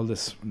her and all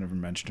this. I never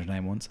mentioned her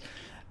name once.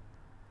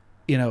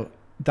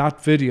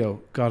 That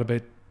video got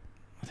about,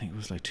 I think it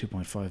was like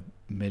 2.5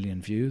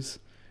 million views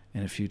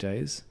in a few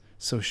days.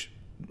 So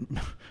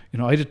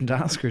I didn't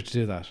ask her to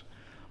do that.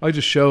 I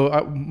just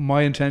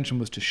my intention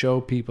was to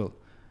show people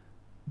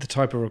the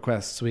type of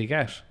requests we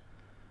get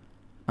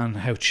and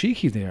how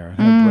cheeky they are, and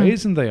how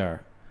brazen they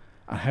are,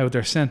 and how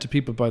they're sent to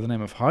people by the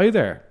name of Hi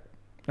There.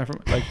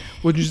 Like,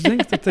 would you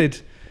think that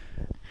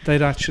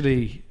they'd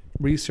actually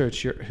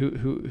research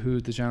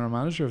who the general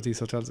manager of these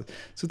hotels is?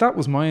 So that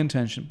was my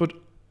intention. But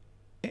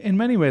in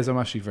many ways, I'm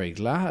actually very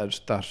glad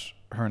that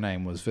her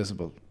name was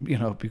visible,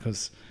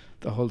 because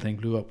the whole thing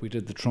blew up. We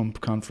did the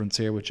Trump conference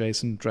here with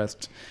Jason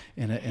dressed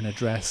in a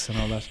dress and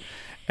all that.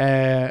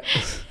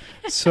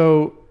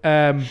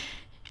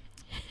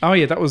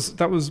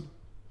 That was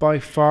by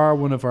far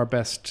one of our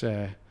best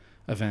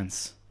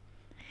events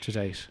to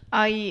date.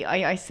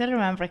 I still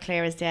remember it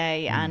clear as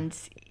day, and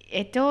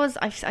it does.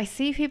 I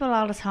see people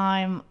all the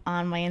time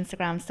on my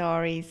Instagram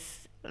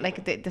stories,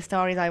 like the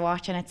stories I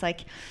watch, and it's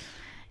like,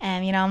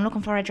 I'm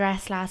looking for a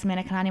dress last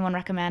minute. Can anyone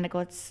recommend a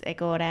good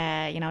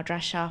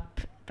dress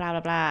shop? Blah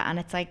blah blah. And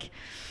it's like,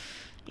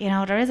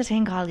 there is a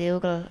thing called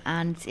Google,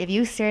 and if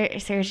you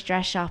search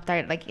dress shop,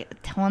 there like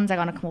tons are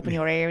going to come up in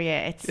your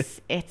area.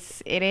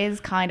 It is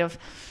kind of.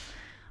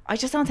 I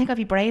just don't think I'd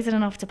be brazen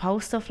enough to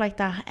post stuff like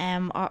that.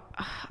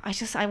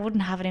 I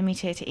wouldn't have it in me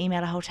to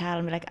email a hotel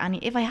and be like,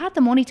 and if I had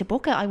the money to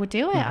book it, I would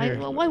do it.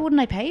 Why wouldn't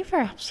I pay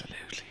for it? Absolutely.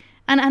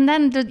 And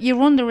then you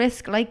run the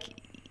risk, like,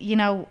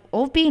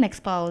 of being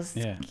exposed.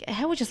 Yeah.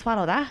 How would you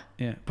swallow that?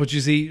 Yeah. But you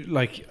see,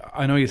 like,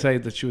 I know you say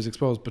that she was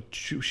exposed, but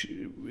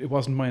it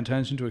wasn't my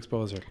intention to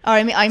expose her. Or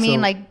I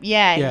mean,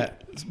 Yeah.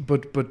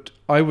 But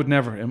I would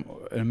never in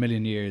a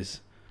million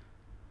years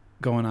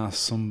go and ask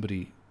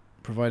somebody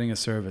providing a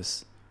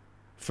service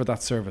for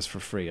that service for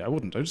free. I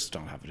wouldn't. I just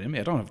don't have it in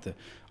me.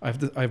 I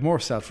have more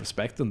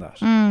self-respect than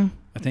that.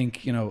 I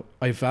think, you know,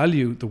 I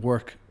value the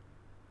work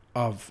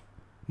of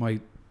my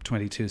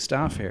 22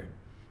 staff here.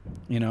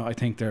 You know, I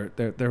think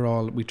they're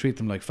all, we treat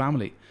them like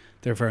family.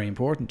 They're very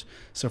important.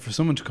 So for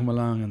someone to come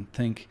along and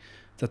think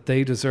that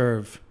they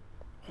deserve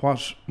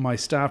what my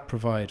staff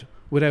provide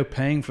without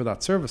paying for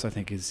that service, I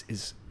think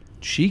is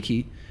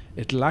cheeky.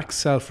 It lacks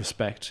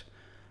self-respect,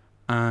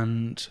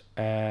 and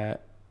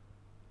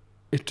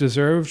it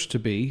deserves to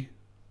be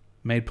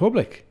made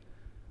public,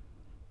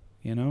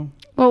 you know.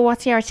 Well,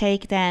 what's your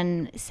take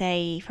then,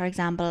 say, for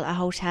example, a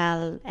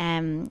hotel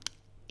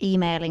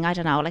emailing, I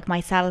don't know, like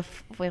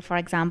myself, for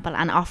example,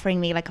 and offering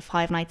me like a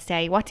 5-night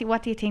stay? What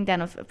do you think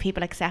then of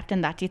people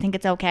accepting that? Do you think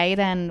it's okay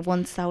then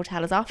once the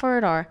hotel is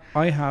offered? Or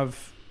I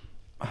have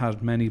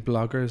had many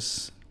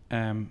bloggers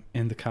in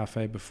the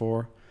cafe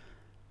before,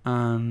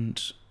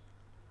 and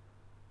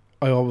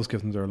I always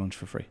give them their lunch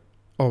for free.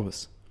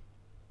 Always.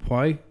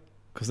 Why?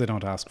 Because they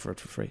don't ask for it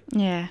for free.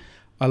 Yeah.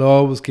 I'll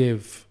always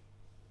give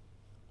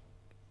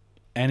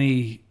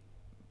any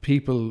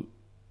people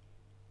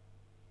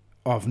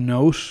of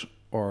note,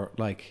 or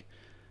like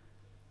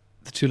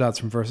the 2 lads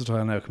from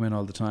Versatile now come in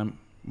all the time.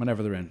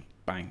 Whenever they're in,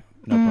 bang,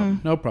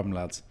 no problem,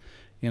 lads.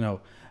 You know,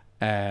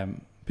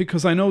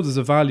 because I know there's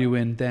a value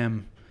in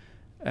them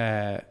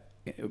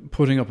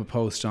putting up a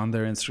post on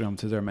their Instagram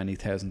to their many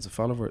thousands of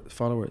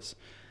followers.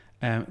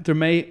 There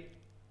may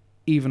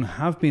even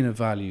have been a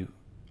value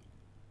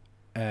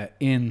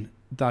in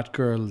that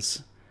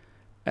girl's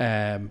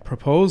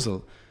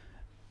proposal,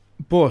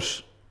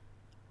 but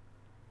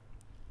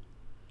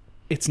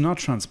it's not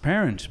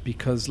transparent,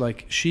 because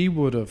like she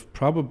would have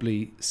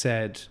probably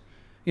said,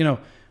 you know,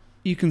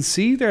 you can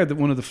see there that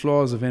one of the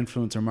flaws of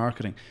influencer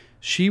marketing,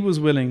 she was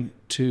willing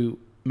to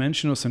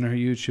mention us in her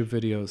YouTube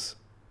videos,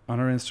 on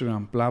her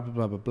Instagram, blah blah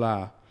blah blah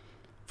blah,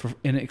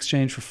 in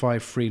exchange for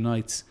 5 free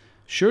nights.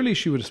 Surely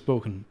she would have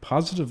spoken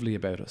positively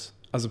about us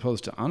as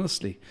opposed to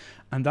honestly.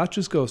 And that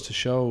just goes to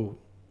show,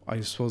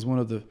 I suppose, one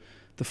of the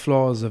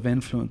flaws of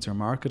influencer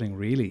marketing,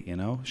 really, you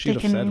know. She'd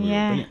have said we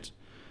were brilliant.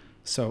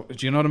 So,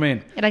 do you know what I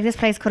mean? Like, this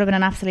place could have been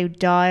an absolute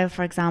dive,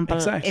 for example,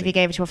 if you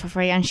gave it to her for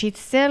free, and she's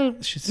still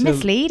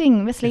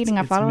misleading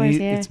her followers.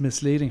 It's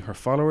misleading her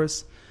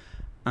followers,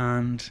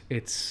 and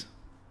it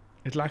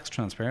lacks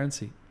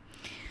transparency.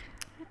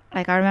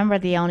 Like, I remember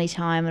the only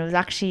time, it was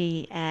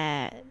actually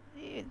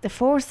the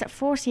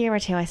fourth year or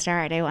two I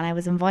started out, and I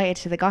was invited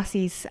to the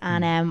Gossies,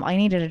 and I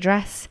needed a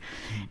dress.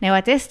 Now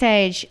at this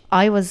stage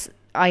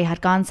I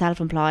had gone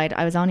self-employed.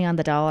 I was only on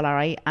the dole,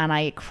 alright, and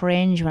I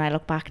cringe when I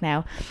look back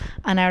now.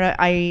 And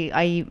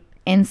I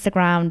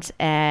Instagrammed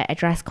a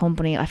dress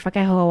company, I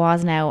forget who it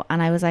was now,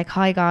 and I was like,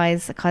 hi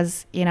guys,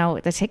 because, you know,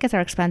 the tickets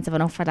are expensive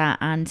enough for that,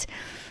 and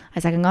I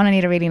was like, I'm gonna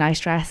need a really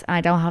nice dress and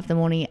I don't have the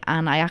money.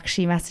 And I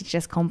actually messaged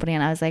this company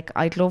and I was like,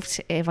 I'd love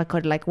to, if I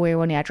could, like, wear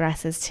one of your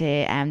dresses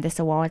to this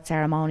award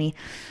ceremony.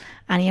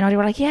 And, you know, they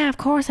were like, yeah, of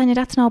course, Anya,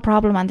 that's no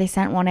problem. And they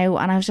sent one out,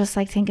 and I was just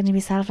like thinking to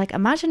myself, like,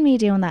 imagine me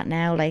doing that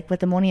now, like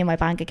with the money in my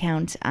bank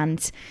account,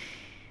 and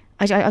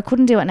I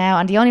couldn't do it now.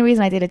 And the only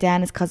reason I did it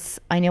then is because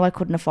I knew I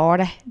couldn't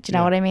afford it. Do you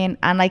know what I mean?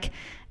 And like,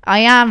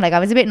 I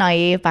was a bit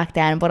naive back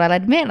then, but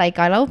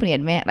I'll openly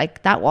admit,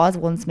 like, that was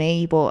once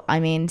me. But I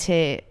mean,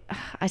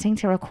 I think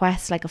to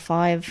request like a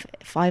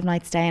five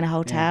night stay in a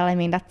hotel, I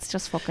mean, that's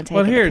just fucking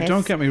taking the piss.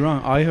 Don't get me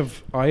wrong,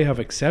 I have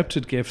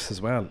accepted gifts as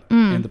well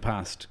in the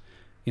past.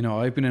 You know,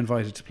 I've been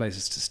invited to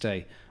places to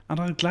stay, and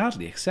I'll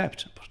gladly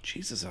accept, but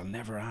Jesus, I'll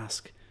never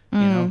ask. You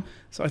know,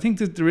 so I think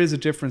that there is a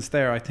difference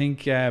there. I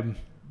think I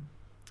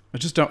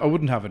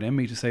wouldn't have it in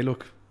me to say,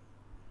 look,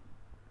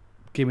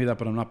 give me that,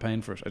 but I'm not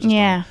paying for it. I just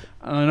don't.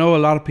 And I know a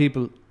lot of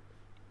people,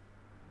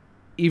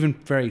 even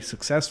very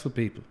successful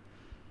people,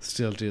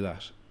 still do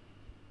that.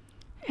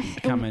 I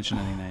can't mention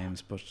any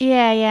names, but no,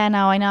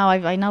 I know.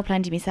 I know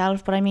plenty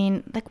myself, but I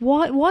mean, like,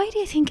 why do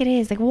you think it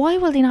is? Like, why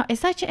will they not?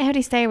 Is that how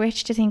they stay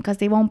rich? Do you think because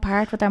they won't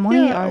part with their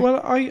money? Yeah, well,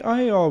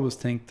 I always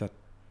think that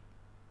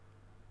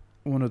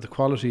one of the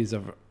qualities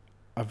of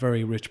a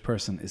very rich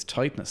person is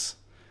tightness.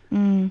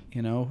 You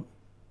know,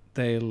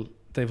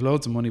 they've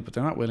loads of money, but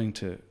they're not willing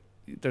to.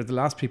 They're the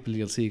last people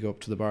you'll see go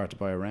up to the bar to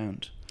buy a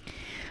round.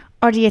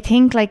 Or do you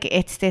think, like,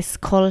 it's this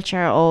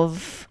culture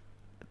of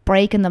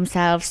breaking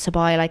themselves to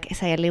buy, like,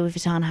 say, a Louis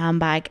Vuitton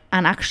handbag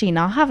and actually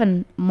not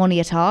having money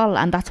at all,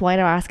 and that's why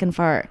they're asking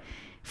for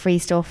free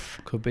stuff?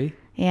 Could be.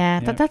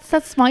 Yeah.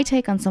 That's my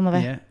take on some of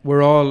it. Yeah,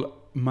 we're all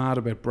mad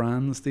about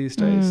brands these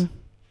days.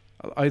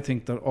 I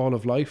think that all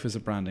of life is a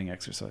branding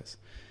exercise.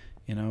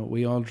 You know,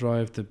 we all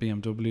drive the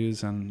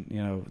BMWs and,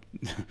 you know,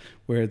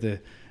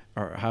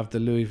 have the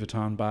Louis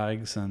Vuitton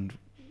bags, and,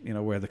 you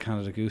know, wear the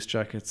Canada Goose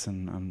jackets,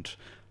 and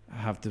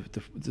have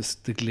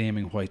the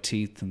gleaming white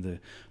teeth and the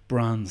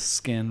bronze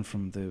skin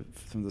from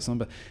the sun.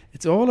 But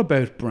it's all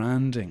about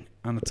branding,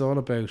 and it's all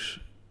about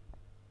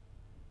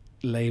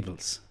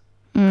labels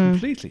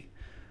completely.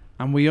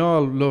 And we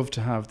all love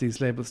to have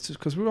these labels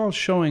because we're all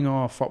showing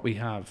off what we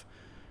have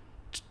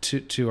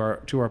to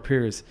our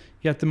peers,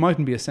 yet there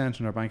mightn't be a cent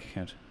in our bank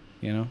account,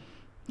 you know.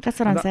 That's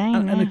what I'm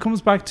saying. And it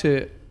comes back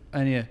to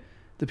the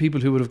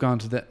people who would have gone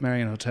to the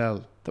Marion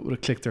Hotel that would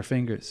have clicked their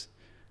fingers.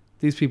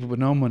 These people with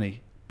no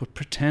money, but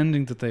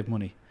pretending that they have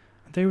money.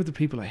 And they were the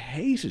people I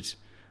hated.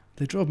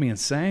 They drove me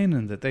insane,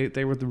 and that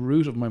they were the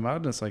root of my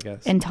madness, I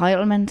guess.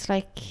 Entitlement,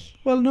 like.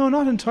 Well, no,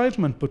 not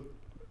entitlement, but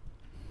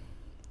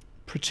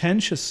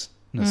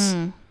pretentiousness.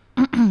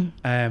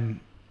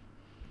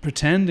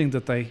 Pretending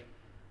that they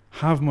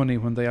have money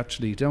when they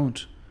actually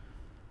don't.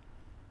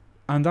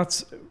 And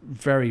that's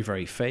very,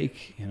 very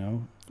fake, you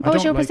know. What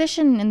was your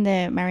position in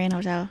the Marion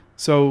Hotel?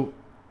 So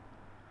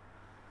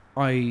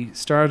I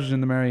started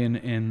in the Marion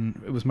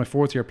it was my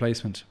 4th year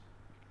placement.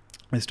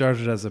 I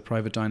started as a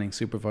private dining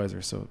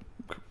supervisor, so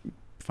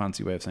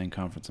fancy way of saying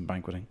conference and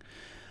banqueting.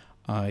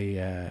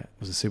 I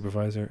was a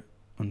supervisor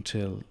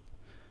until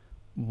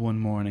one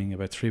morning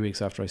about 3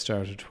 weeks after I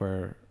started,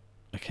 where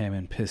I came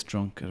in pissed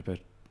drunk at about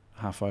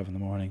 5:30 in the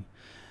morning.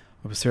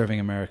 I was serving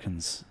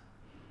Americans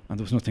and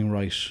there was nothing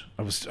right.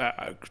 I was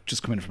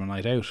just coming from a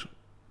night out.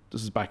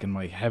 This is back in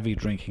my heavy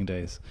drinking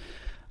days.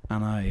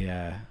 And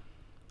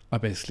I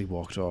basically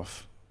walked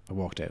off. I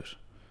walked out.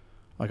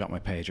 I got my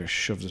pager,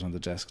 shoved it on the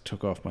desk,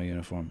 took off my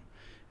uniform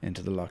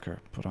into the locker,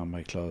 put on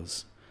my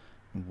clothes,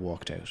 and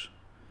walked out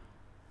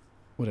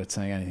without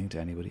saying anything to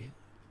anybody.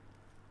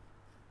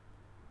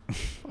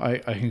 I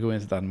can go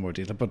into that in more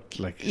detail, but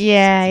like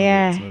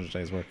it's another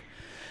day's work.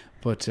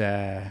 But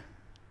that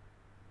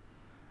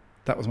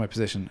was my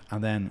position,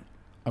 and then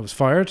I was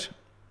fired,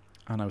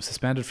 and I was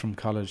suspended from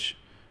college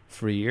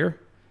for a year,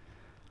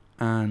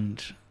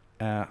 and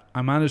I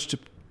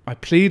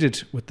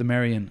pleaded with the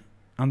Marion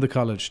and the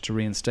college to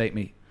reinstate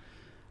me,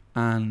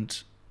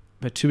 and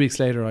about 2 weeks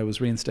later I was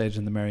reinstated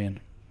in the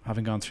Marion,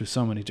 having gone through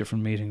so many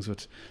different meetings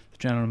with the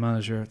general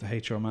manager, the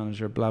HR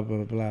manager, blah blah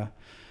blah blah,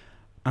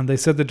 and they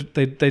said that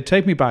they'd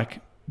take me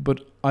back,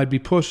 but I'd be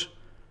put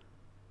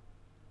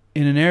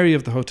in an area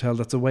of the hotel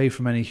that's away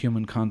from any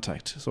human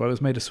contact. So I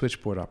was made a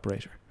switchboard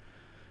operator,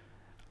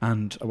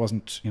 and I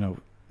wasn't,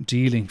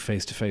 dealing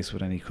face to face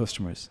with any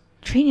customers.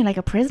 Treating you like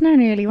a prisoner,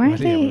 nearly, weren't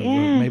they?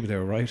 Well, maybe they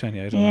were right. I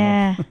don't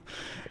know.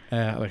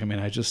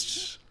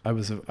 I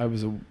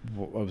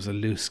was a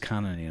loose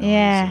cannon.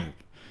 Yeah.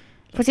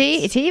 But to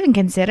even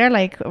consider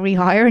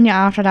rehiring you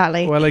after that,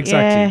 well,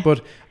 exactly. Yeah.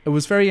 But it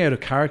was very out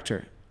of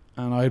character,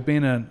 and I'd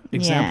been an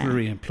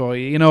exemplary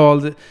employee. And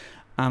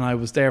I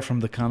was there from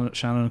the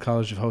Shannon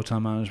College of Hotel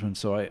Management,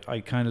 so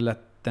I kind of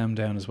let them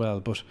down as well.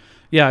 But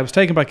yeah, I was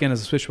taken back in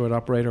as a switchboard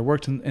operator,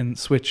 worked in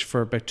Switch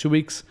for about 2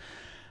 weeks,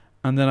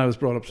 and then I was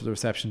brought up to the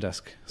reception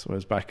desk. So I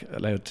was back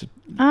allowed to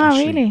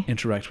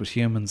interact with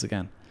humans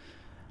again.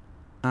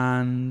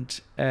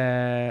 And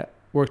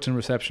worked in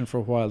reception for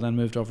a while, then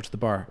moved over to the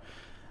bar,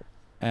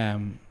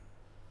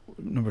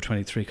 number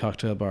 23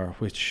 cocktail bar,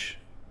 which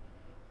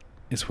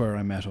is where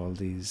I met all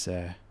these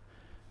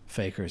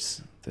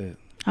fakers.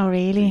 Oh,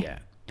 really? Yeah.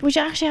 Would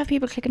you actually have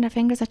people clicking their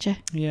fingers at you?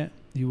 Yeah,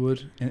 you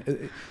would.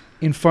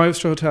 In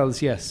 5-star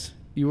hotels, yes.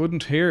 You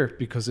wouldn't hear,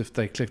 because if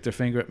they clicked their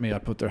finger at me,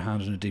 I'd put their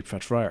hand in a deep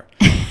fat fryer.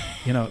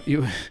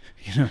 You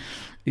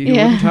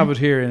wouldn't have it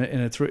here in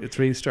a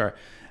 3-star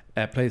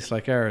place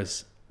like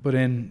ours. But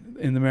in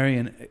the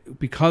Marion,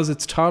 because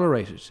it's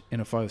tolerated in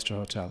a 5-star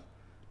hotel,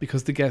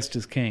 because the guest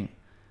is king,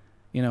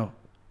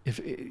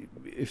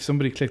 if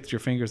somebody clicked your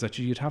fingers at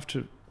you, you'd have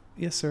to,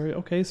 yes sir,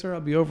 okay sir,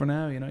 I'll be over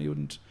now. You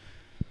wouldn't.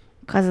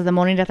 Because of the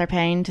money that they're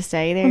paying to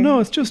stay there? Well, no,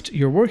 it's just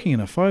you're working in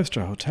a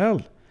 5-star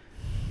hotel.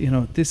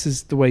 This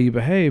is the way you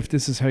behave.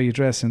 This is how you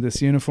dress in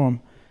this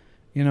uniform.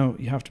 You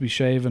have to be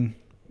shaven.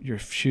 Your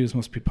shoes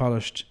must be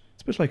polished.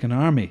 It's a bit like an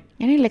army.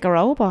 You're nearly like a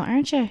robot,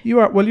 aren't you? You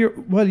are. Well,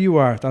 you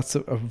are. That's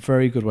a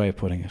very good way of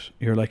putting it.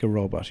 You're like a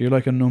robot. You're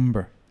like a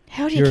number.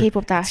 How do you keep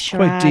up that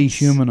charade? It's quite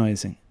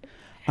dehumanizing,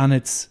 and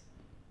it's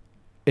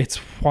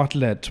what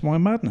led to my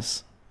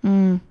madness,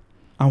 and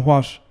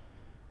what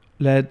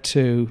led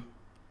to,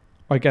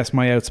 I guess,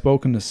 my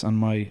outspokenness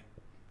and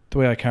the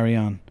way I carry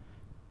on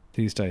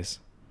these days.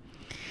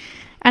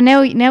 And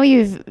now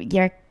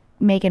you're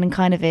making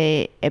kind of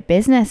a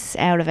business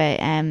out of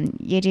it.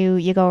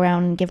 You go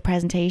around and give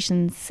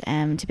presentations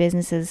to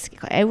businesses.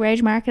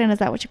 Outrage marketing, is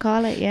that what you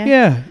call it?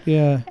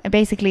 Yeah.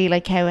 Basically,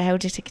 like how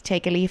to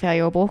take a leaf out of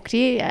your book. Do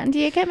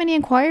you get many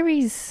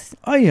inquiries?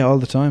 Oh yeah, all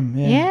the time.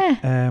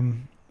 Yeah.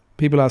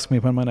 People ask me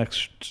when my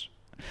next.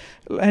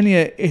 And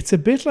yeah, it's a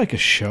bit like a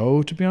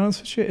show, to be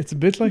honest with you. It's a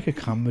bit like a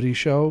comedy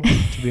show,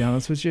 to be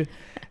honest with you.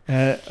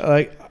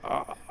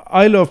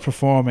 I love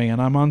performing,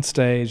 and I'm on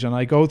stage, and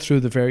I go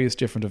through the various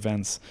different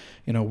events.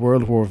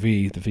 World War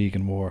V, the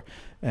vegan war,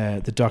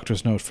 the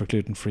doctor's note for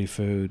gluten-free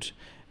food,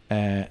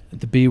 the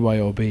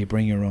BYOB,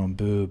 bring your own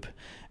boob.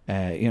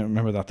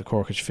 Remember that, the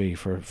corkage fee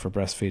for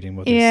breastfeeding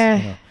mothers.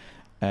 Yeah.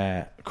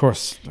 Of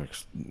course,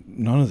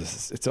 none of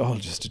this. It's all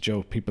just a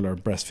joke. People are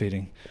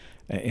breastfeeding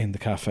in the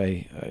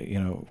cafe,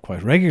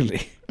 quite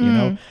regularly.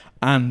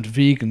 And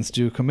vegans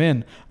do come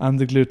in, and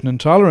the gluten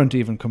intolerant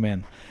even come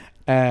in.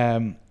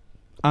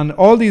 And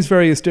all these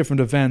various different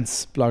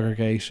events,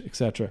 Bloggergate,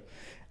 etc.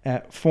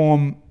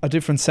 form a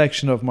different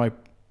section of my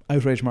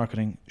outrage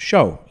marketing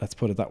show, let's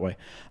put it that way.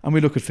 And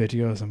we look at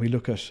videos and we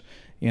look at,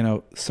 you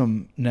know,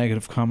 some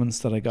negative comments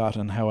that I got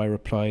and how I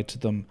replied to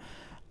them.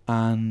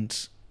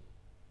 And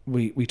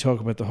we talk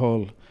about the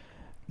whole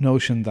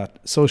notion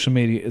that social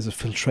media is a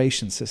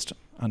filtration system,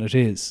 and it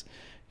is.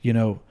 You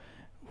know,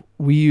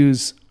 we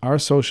use our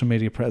social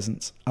media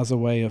presence as a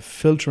way of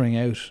filtering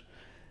out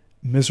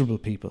miserable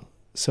people.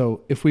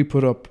 So if we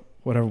put up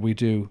whatever we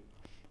do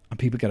and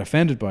people get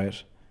offended by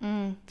it,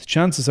 the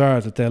chances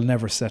are that they'll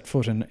never set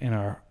foot in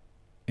our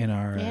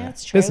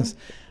business.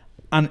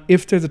 And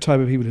if they're the type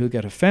of people who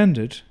get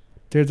offended,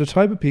 they're the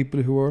type of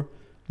people who are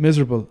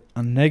miserable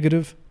and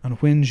negative and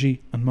whingy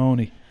and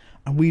moany,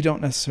 and we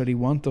don't necessarily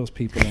want those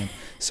people in.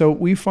 So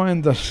we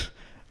find that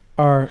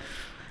our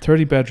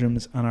 30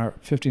 bedrooms and our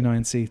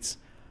 59 seats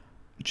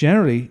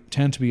generally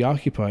tend to be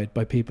occupied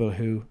by people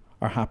who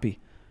are happy,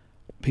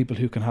 people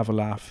who can have a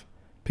laugh,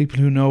 people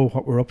who know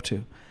what we're up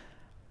to.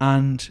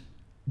 And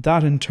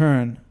that in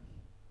turn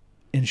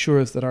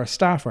ensures that our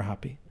staff are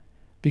happy,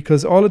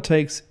 because all it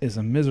takes is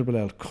a miserable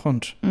old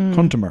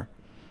cuntomer.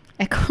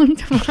 A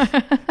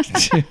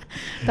cuntomer.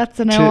 That's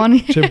a no one.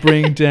 to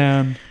bring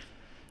down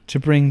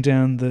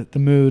the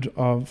mood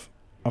of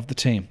the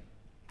team.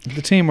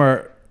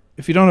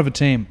 If you don't have a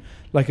team,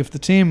 like if the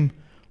team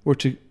were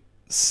to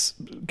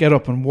get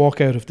up and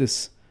walk out of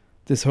this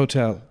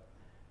hotel,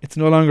 it's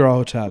no longer a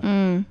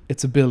hotel,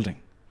 it's a building.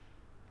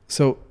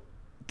 So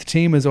the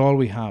team is all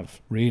we have,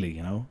 really,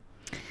 you know.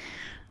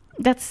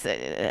 That's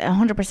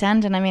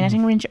 100%. And I mean, I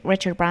think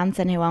Richard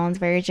Branson, who owns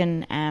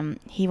Virgin,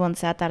 he once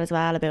said that as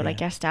well about like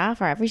your staff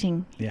or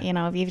everything. Yeah. You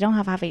know, if you don't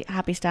have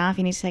happy staff,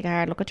 you need to take a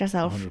hard look at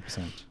yourself.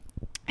 100%.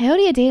 How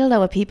do you deal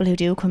though with people who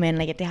do come in,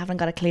 like they haven't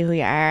got a clue who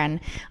you are? And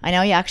I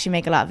know you actually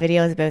make a lot of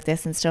videos about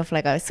this and stuff,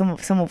 like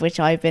some of which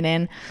I've been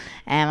in,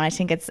 and I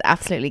think it's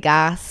absolutely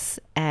gas.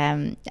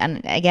 And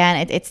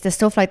again, it's the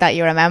stuff like that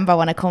you remember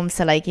when it comes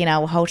to, like, you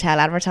know, hotel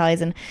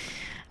advertising.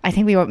 I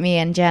think me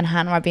and Jen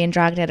Hannon were being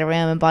dragged out of a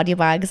room in body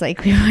bags.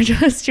 Like, we were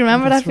just, do you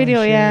remember that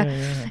video? Right,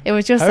 yeah. It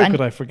was just, how could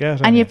I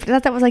forget? And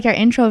that was like your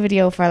intro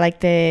video for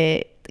like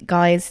the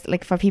guys,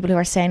 like for people who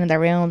are staying in their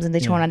rooms and they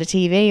turn on the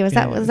TV. Was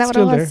that what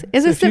it was?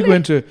 Is it still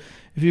there?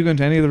 If you go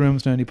into any of the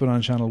rooms now and you put on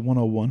channel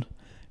 101,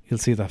 you'll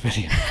see that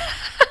video.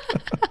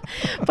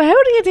 But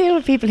how do you deal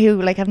with people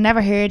who like have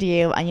never heard of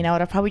you, and you know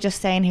they're probably just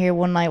staying here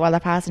one night while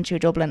they're passing through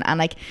Dublin, and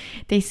like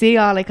they see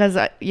all, like, because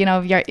you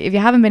know if you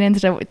haven't been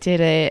into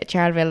the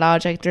Charleville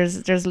Lodge, like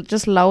there's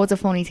just loads of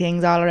funny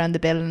things all around the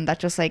building that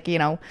just, like, you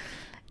know,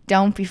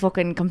 don't be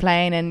fucking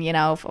complaining, you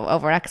know,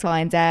 over X, Y,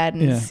 and Z,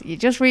 and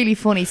just really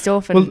funny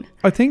stuff. And well,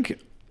 I think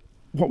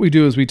what we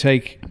do is we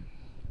take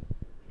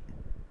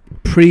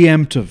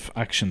preemptive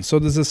action. So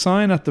there's a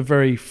sign at the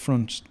very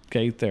front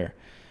gate there,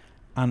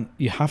 and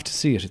you have to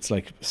see it. It's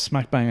like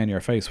smack bang on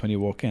your face when you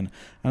walk in,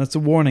 and it's a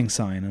warning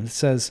sign, and it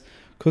says,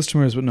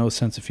 customers with no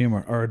sense of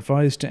humour are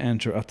advised to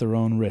enter at their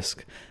own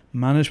risk.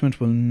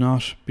 Management will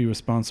not be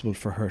responsible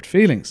for hurt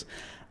feelings.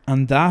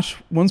 And that,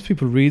 once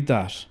people read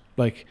that,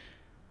 like,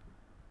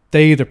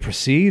 they either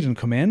proceed and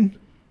come in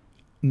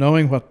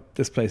knowing what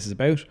this place is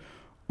about,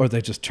 or they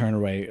just turn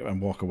away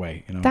and walk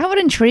away, you know. That would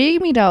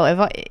intrigue me though.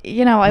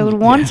 If I would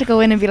want to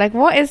go in and be like,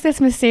 what is this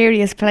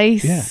mysterious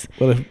place? Yeah,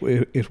 well,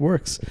 it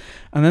works.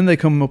 And then they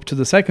come up to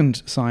the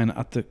second sign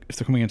if they're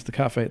coming into the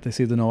cafe, they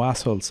see the no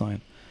asshole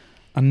sign,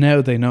 and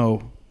now they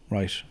know,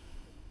 right,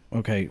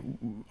 okay,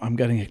 I'm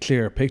getting a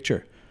clear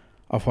picture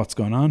of what's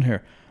going on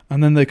here.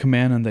 And then they come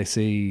in and they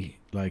see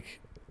like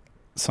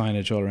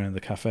signage all around the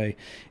cafe.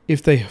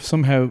 If they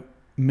somehow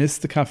miss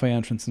the cafe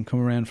entrance and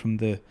come around from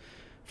the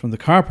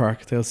car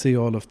park, they'll see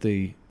all of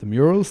the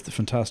murals, the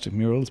fantastic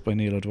murals by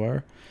Neil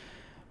O'Dwyer.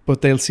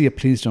 But they'll see a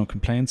please don't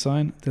complain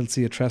sign. They'll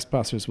see a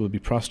trespassers will be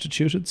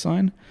prostituted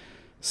sign.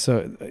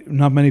 So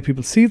not many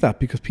people see that,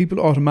 because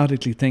people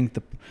automatically think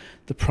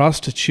the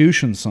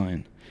prostitution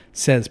sign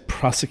says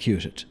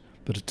prosecuted,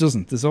 but it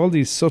doesn't. There's all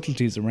these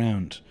subtleties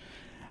around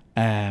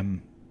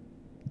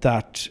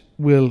that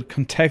will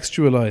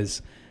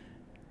contextualize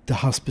the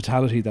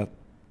hospitality that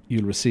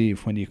you'll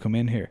receive when you come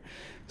in here.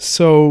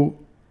 So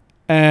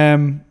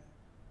I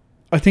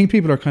think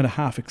people are kind of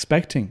half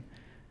expecting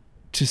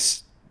to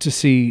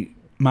see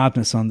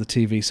madness on the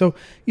TV. So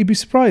you'd be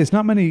surprised.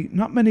 Not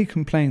many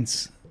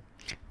complaints.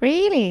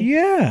 Really?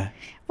 Yeah.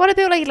 What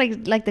about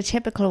like the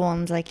typical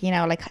ones, like, you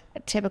know, like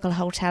typical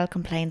hotel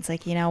complaints,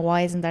 like, you know,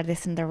 why isn't there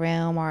this in the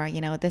room, or,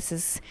 you know,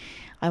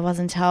 I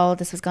wasn't told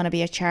this was going to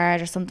be a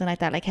charge, or something like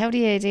that. Like, how do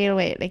you deal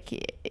with, like,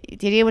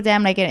 do you deal with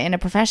them like in a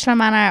professional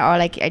manner, or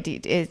like at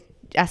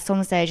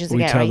some stages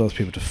we tell those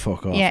people to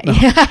fuck off? Yeah. No.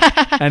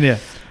 And yeah.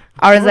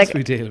 Or is like,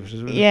 we deal with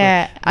it.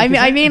 Yeah,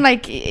 I mean,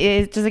 like,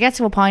 does it get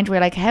to a point where,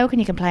 like, how can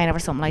you complain over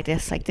something like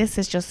this? Like, this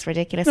is just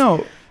ridiculous.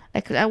 No.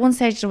 Like, at one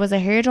stage there was a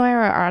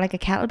hairdryer or like a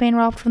kettle being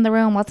robbed from the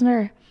room, wasn't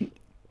there?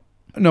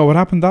 No, what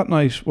happened that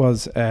night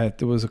was there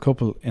was a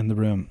couple in the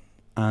room,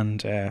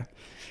 and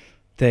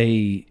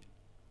they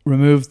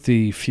removed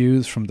the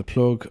fuse from the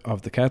plug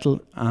of the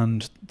kettle,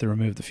 and they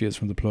removed the fuse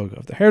from the plug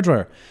of the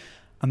hairdryer,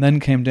 and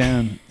then came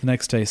down the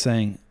next day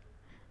saying,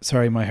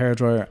 sorry, my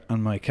hairdryer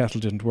and my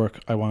kettle didn't work.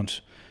 I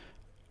want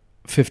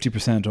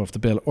 50% off the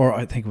bill. Or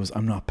I think it was,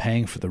 I'm not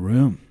paying for the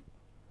room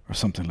or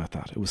something like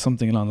that. It was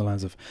something along the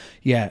lines of,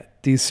 yeah,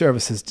 these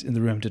services in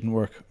the room didn't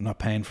work. I'm not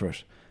paying for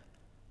it.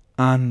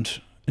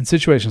 And in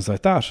situations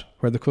like that,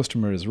 where the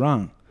customer is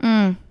wrong,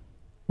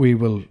 we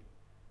will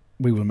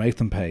make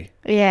them pay.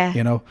 Yeah.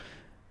 You know,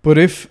 but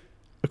if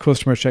a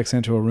customer checks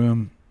into a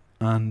room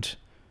and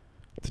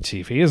the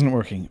TV isn't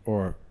working,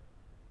 or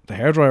the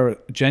hairdryer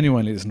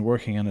genuinely isn't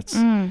working, and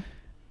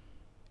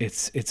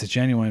it's a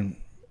genuine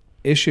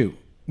issue,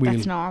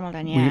 that's normal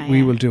then. Yeah,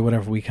 we will do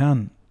whatever we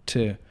can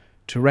to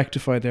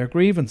rectify their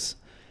grievance.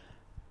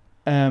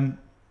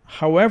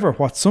 However,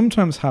 what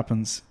sometimes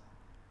happens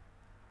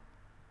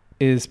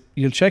is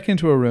you'll check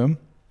into a room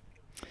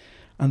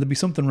and there'll be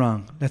something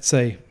wrong. Let's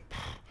say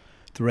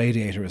the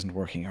radiator isn't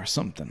working or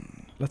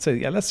something. Let's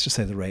just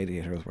say the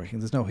radiator is working.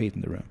 There's no heat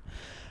in the room.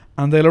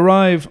 And they'll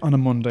arrive on a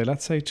Monday,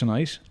 let's say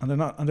tonight, and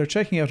they're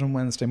checking out on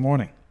Wednesday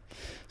morning.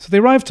 So they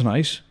arrive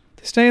tonight,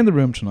 they stay in the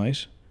room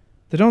tonight,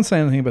 they don't say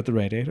anything about the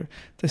radiator.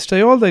 They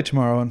stay all day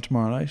tomorrow and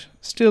tomorrow night.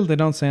 Still, they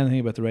don't say anything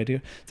about the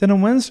radiator. Then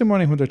on Wednesday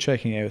morning when they're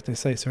checking out, they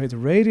say, sorry, the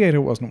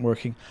radiator wasn't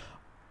working.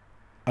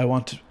 I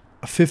want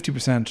a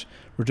 50%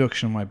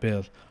 reduction in my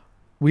bill.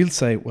 We'll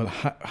say, well,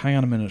 hang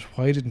on a minute.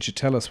 Why didn't you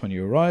tell us when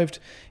you arrived?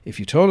 If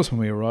you told us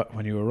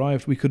when you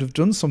arrived, we could have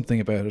done something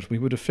about it. We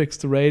would have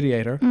fixed the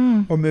radiator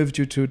or moved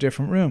you to a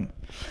different room.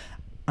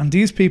 And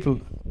these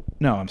people,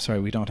 no, I'm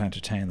sorry, we don't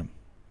entertain them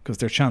because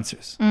they're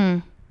chancers.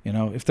 You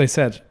know, if they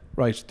said,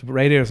 right, the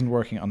radiator isn't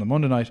working on the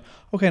Monday night,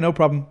 okay, no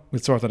problem,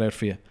 we'll sort that out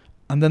for you.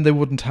 And then they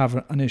wouldn't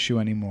have an issue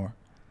anymore.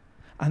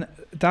 And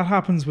that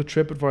happens with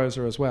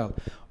TripAdvisor as well.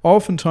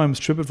 Oftentimes,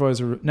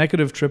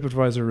 negative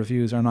TripAdvisor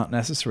reviews are not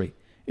necessary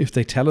if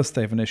they tell us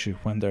they have an issue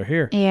when they're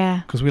here.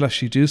 Yeah. Because we'll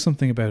actually do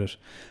something about it.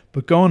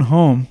 But going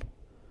home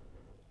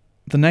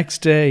the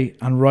next day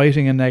and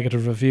writing a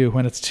negative review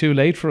when it's too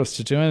late for us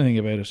to do anything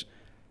about it,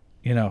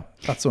 you know,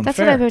 that's unfair. That's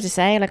what I'm about to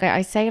say. Like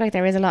I say, like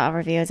there is a lot of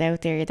reviews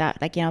out there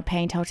that, like, you know,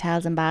 paint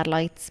hotels in bad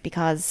lights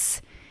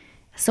because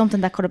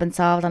something that could have been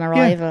solved on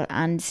arrival,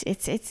 and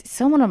it's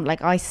some of them, like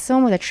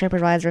some of the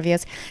TripAdvisor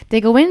reviews, they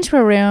go into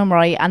a room,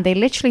 right, and they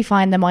literally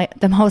find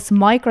the most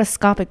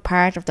microscopic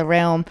part of the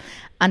room,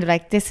 and they're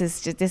like, this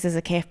is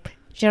a kip.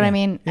 Do you know what I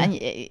mean? Yeah.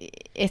 And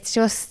it's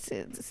just,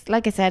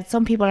 like I said,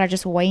 some people are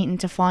just waiting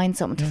to find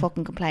something to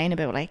fucking complain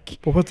about. Like,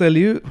 but what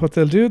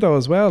they'll do though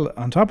as well,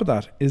 on top of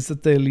that, is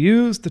that they'll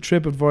use the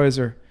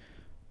TripAdvisor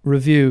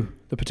review,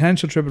 the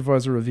potential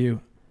TripAdvisor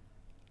review,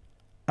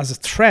 as a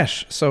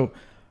threat. So,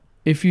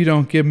 if you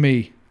don't give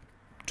me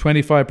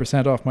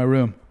 25% off my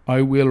room,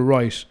 I will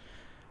write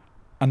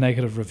a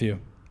negative review.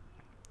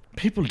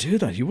 People do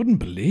that. You wouldn't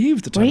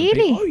believe the type of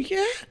people. Oh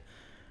yeah.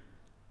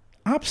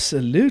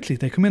 Absolutely.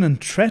 They come in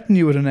and threaten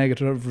you with a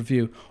negative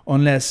review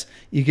unless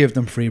you give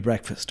them free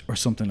breakfast or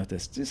something like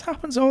this. This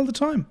happens all the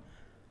time.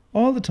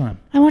 All the time.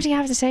 And what do you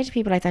have to say to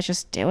people like that?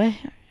 Just do it?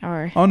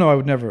 Or oh no, I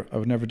would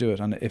never do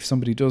it. And if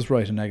somebody does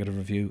write a negative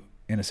review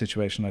in a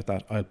situation like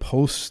that, I'll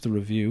post the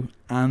review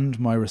and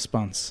my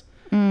response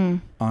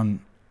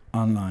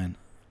online,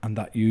 and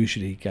that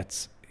usually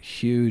gets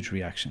huge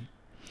reaction.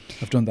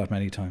 I've done that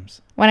many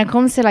times. When it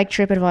comes to like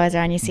TripAdvisor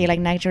and you see like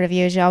negative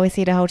reviews, you always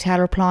see the hotel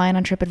replying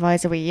on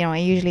TripAdvisor with, you know,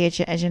 usually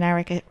a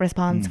generic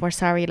response. We're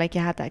sorry, like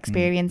you had that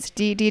experience.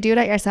 Do you do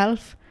that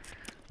yourself?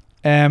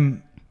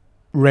 Rarely.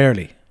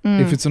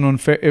 If it's an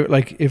unfair,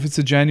 like if it's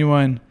a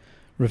genuine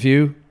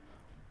review,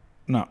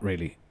 not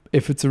really.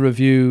 If it's a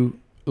review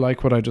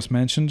like what I just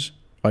mentioned,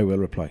 I will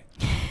reply.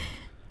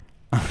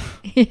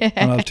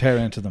 And I'll tear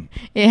into them.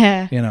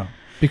 Yeah. You know,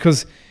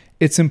 because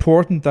it's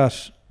important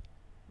that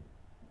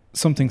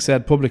something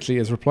said publicly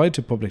is replied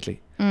to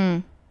publicly.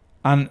 And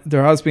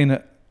there has been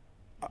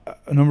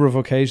a number of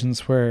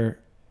occasions where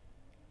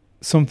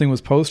something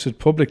was posted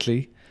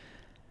publicly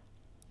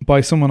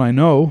by someone I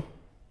know,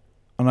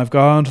 and I've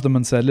gone to them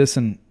and said,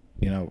 listen,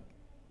 you know,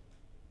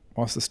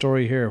 what's the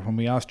story here? When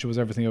we asked you, was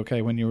everything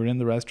okay? When you were in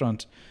the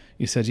restaurant,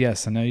 you said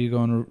yes, and now you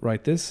go and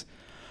write this?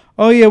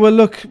 Oh yeah, well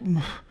look,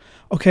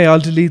 okay, I'll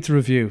delete the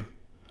review.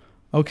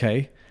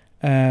 Okay.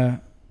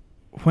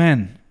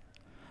 When?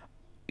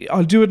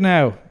 I'll do it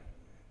now.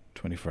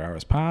 24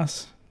 hours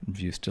pass,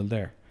 review's still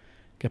there.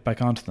 Get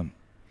back onto them.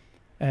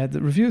 The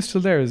review's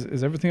still there.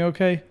 Is everything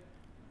okay?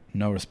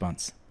 No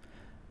response.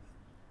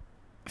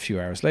 A few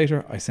hours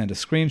later, I send a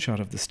screenshot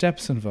of the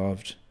steps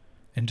involved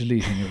in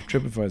deleting your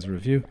TripAdvisor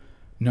review.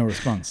 No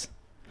response.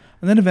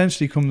 And then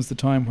eventually comes the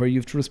time where you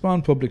have to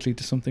respond publicly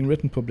to something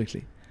written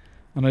publicly.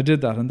 And I did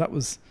that, and that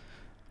was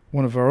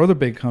one of our other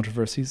big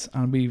controversies,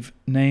 and we've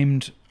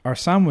named our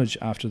sandwich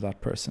after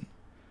that person.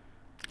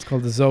 It's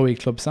called the Zoe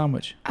Club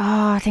Sandwich.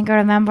 Oh, I think I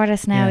remember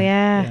this now.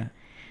 Yeah.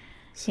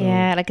 So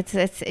yeah, like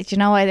it's you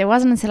know, it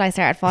wasn't until I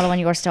started following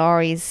your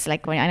stories,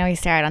 like when I know you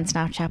started on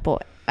Snapchat,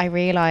 but I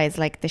realised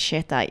like the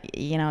shit that,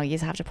 you know, you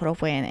have to put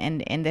up with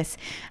in this,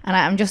 and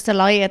I'm just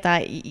delighted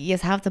that you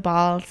have the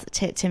balls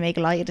to make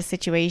light of the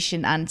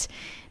situation and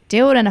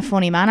do it in a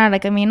funny manner.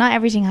 Like, I mean, not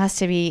everything has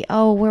to be,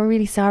 oh, we're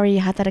really sorry you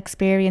had that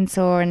experience,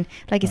 or, and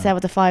like you said,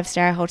 with the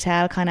 5-star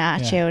hotel kind of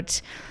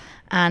attitude.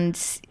 And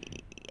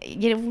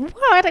you know,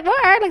 what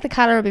are like the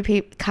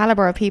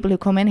caliber of people who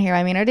come in here?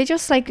 I mean, are they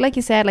just like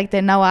you said, like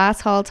the no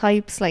asshole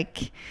types?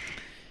 Like,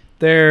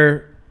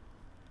 they're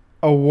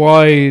a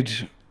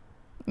wide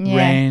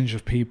range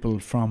of people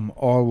from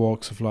all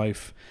walks of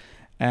life.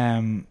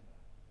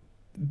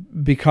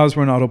 Because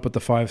we're not up at the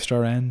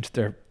 5-star end,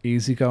 they're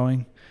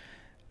easygoing.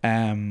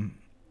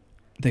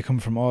 They come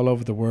from all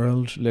over the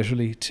world,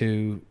 literally.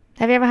 To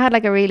have you ever had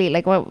like a really,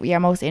 like, what your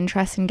most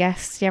interesting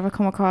guests you ever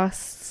come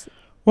across?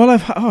 Well,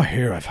 I've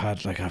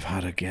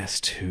had a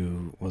guest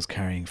who was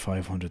carrying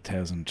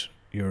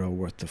 €500,000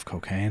 worth of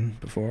cocaine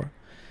before.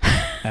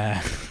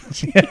 I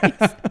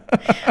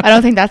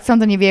don't think that's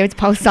something you'd be able to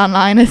post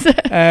online, is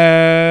it?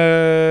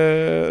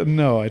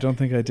 No, I don't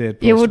think I did.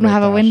 You wouldn't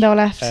have a window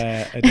left.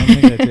 I don't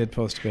think I did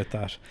post about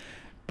that,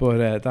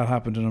 but that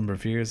happened a number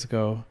of years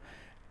ago.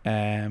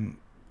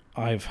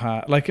 I've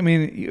had, like, I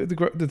mean,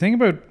 the thing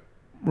about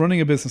running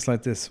a business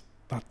like this,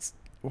 that's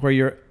where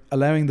you're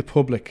allowing the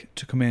public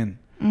to come in.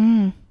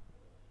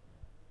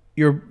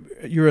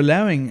 You're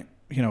allowing,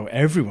 you know,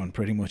 everyone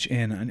pretty much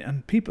in,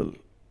 and people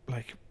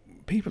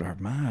are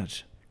mad,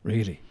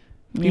 really.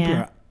 People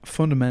are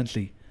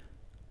fundamentally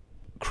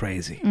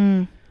crazy.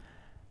 And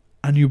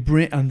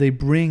they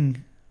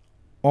bring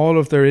all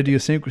of their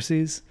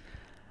idiosyncrasies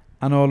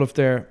and all of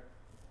their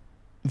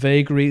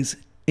vagaries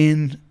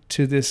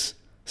into this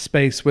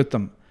space with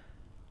them,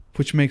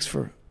 which makes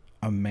for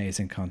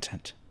amazing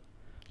content.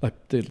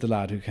 Like the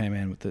lad who came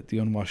in with the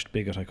unwashed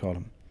bigot, I call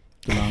him,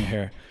 the long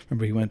hair.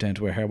 Remember, he went down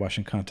to a hair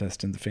washing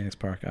contest in the Phoenix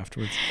Park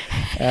afterwards.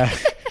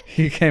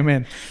 He came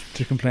in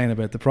to complain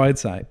about the pride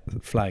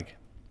flag.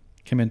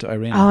 Came into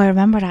Irene. Oh, I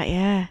remember that,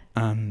 yeah.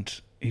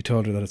 And he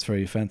told her that it's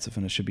very offensive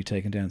and it should be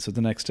taken down. So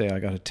the next day I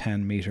got a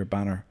 10-metre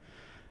banner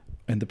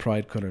in the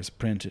pride colours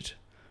printed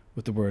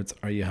with the words,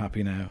 "Are you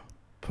happy now?"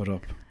 put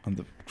up, and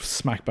the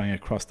smack bang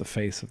across the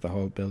face of the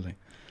whole building.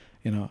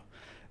 You know,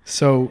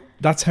 so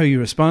that's how you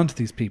respond to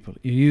these people.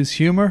 You use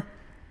humour,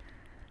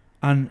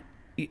 and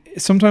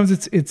sometimes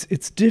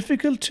it's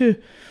difficult to.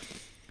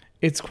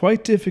 It's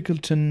quite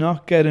difficult to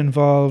not get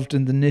involved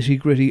in the nitty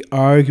gritty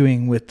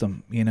arguing with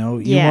them. You know,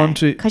 you want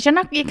to, because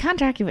you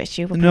can't argue with a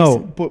stupid person. No,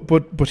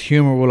 but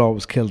humour will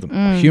always kill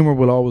them. Humour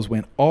will always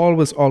win.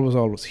 Always.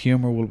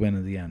 Humour will win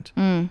in the end.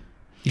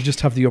 You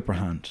just have the upper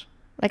hand.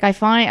 Like I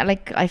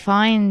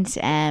find,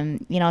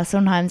 you know,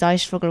 sometimes I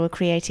struggle with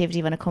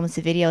creativity when it comes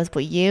to videos,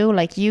 but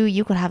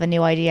you could have a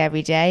new idea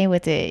every day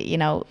with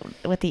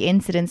the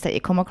incidents that you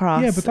come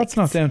across. Yeah, but that's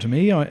not down to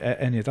me,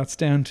 Enya. That's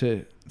down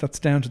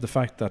to the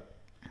fact that,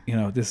 you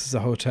know, this is a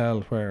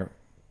hotel where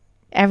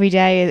every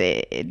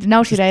day,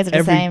 no 2 days are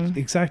the same.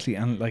 Exactly,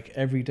 and like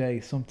every day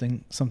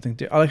something.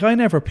 Like I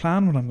never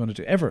plan what I'm going to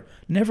do.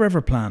 Never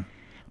ever plan.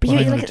 But you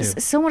look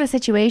at some of the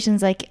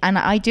situations, like, and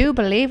I do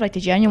believe like they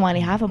genuinely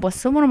happen, but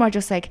some of them are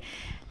just like,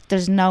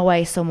 there's no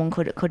way someone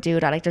could do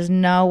that. Like, there's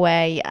no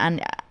way,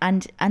 and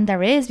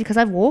there is, because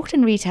I've worked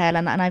in retail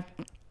and I've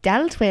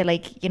dealt with,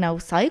 like, you know,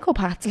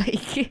 psychopaths.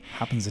 Like,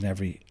 happens in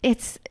every.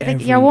 It's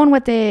like your one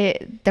with the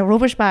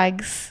rubbish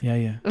bags.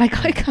 Yeah.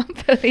 Like, I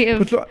can't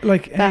believe. But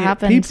like that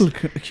happened. People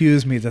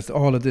accuse me that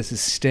all of this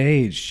is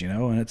staged, you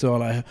know, and it's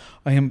all I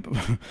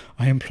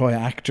employ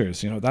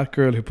actors. You know, that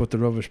girl who put the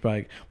rubbish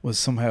bag was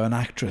somehow an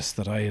actress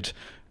that I had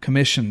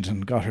commissioned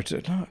and got her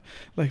to. No,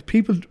 like,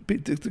 people,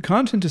 the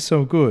content is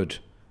so good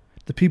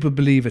that people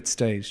believe it's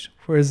staged,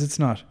 whereas it's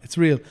not. It's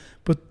real.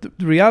 But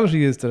the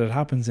reality is that it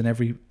happens in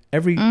every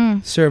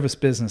service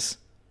business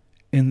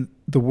in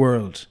the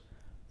world.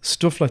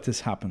 Stuff like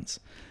this happens,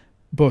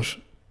 but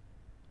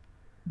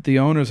the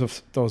owners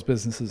of those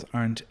businesses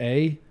aren't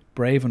A,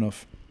 brave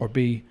enough, or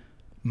B,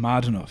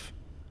 mad enough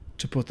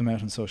to put them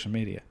out on social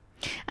media.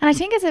 And I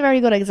think it's a very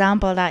good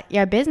example that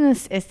your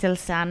business is still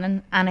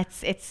standing, and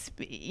it's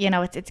you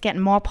know, it's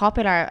getting more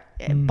popular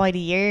by the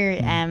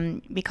year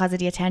because of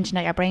the attention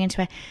that you're bringing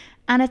to it.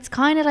 And it's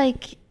kind of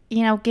like,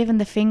 you know, giving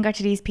the finger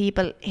to these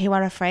people who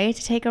are afraid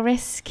to take a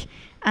risk.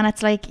 And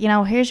it's like, you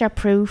know, here's your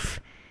proof.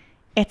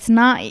 It's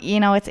not, you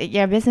know,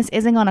 your business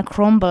isn't going to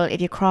crumble if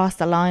you cross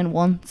the line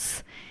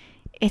once.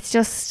 It's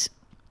just,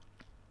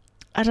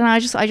 I don't know,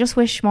 I just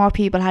wish more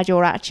people had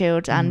your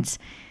attitude, and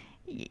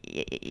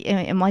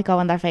it might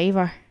go in their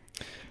favour.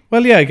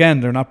 Well, yeah,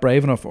 again, they're not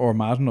brave enough or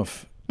mad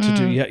enough to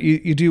do. Yeah,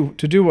 you do,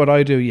 to do what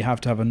I do, you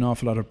have to have an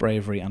awful lot of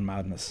bravery and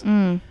madness.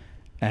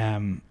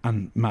 And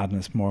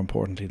madness more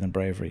importantly than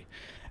bravery.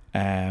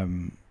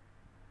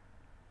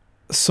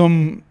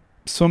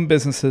 Some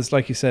businesses,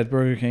 like you said,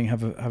 Burger King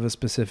have a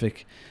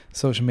specific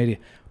social media.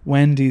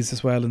 Wendy's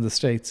as well in the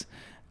States.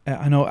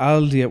 I know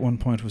Aldi at one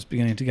point was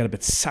beginning to get a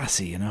bit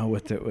sassy, you know,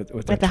 with the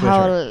Twitter.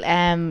 Whole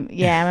I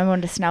remember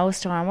when the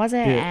snowstorm, was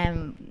it? Yeah.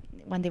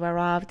 When they were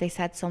robbed, they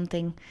said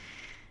something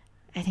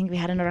I think we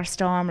had another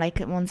storm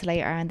like months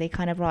later, and they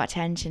kind of brought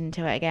attention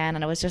to it again,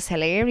 and it was just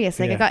hilarious.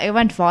 Like it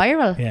went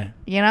viral,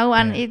 you know,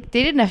 and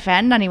they didn't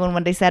offend anyone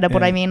when they said it.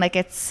 But I mean, like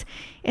it's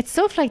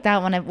stuff like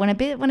that when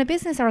a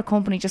business or a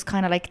company just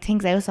kind of like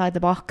thinks outside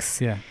the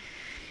box. Yeah.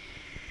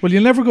 Well,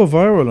 you'll never go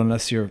viral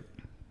unless if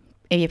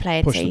you play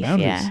it safe.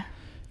 Yeah.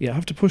 You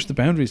have to push the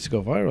boundaries to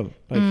go viral.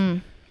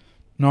 Like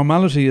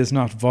normality is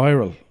not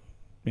viral,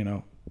 you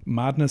know.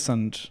 Madness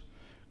and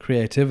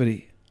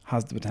creativity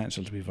has the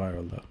potential to be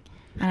viral, though.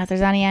 And if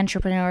there's any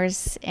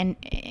entrepreneurs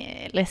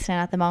listening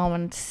at the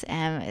moment,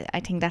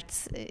 I think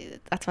that's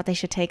what they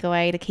should take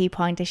away. The key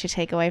point they should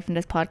take away from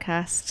this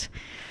podcast.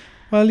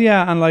 Well,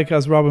 yeah, and like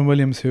as Robin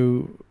Williams,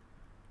 who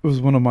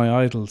was one of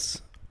my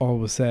idols,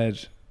 always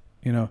said,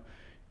 you know,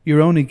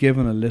 you're only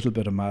given a little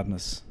bit of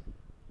madness.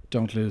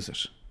 Don't lose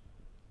it.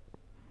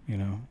 You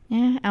know.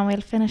 Yeah, and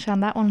we'll finish on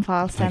that one,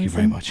 Paul. Thank you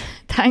very much.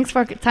 Thanks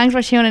for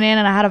tuning in,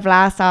 and I had a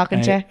blast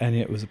talking to you. And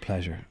it was a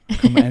pleasure.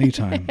 Come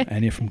anytime.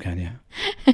 Anya from Kenya.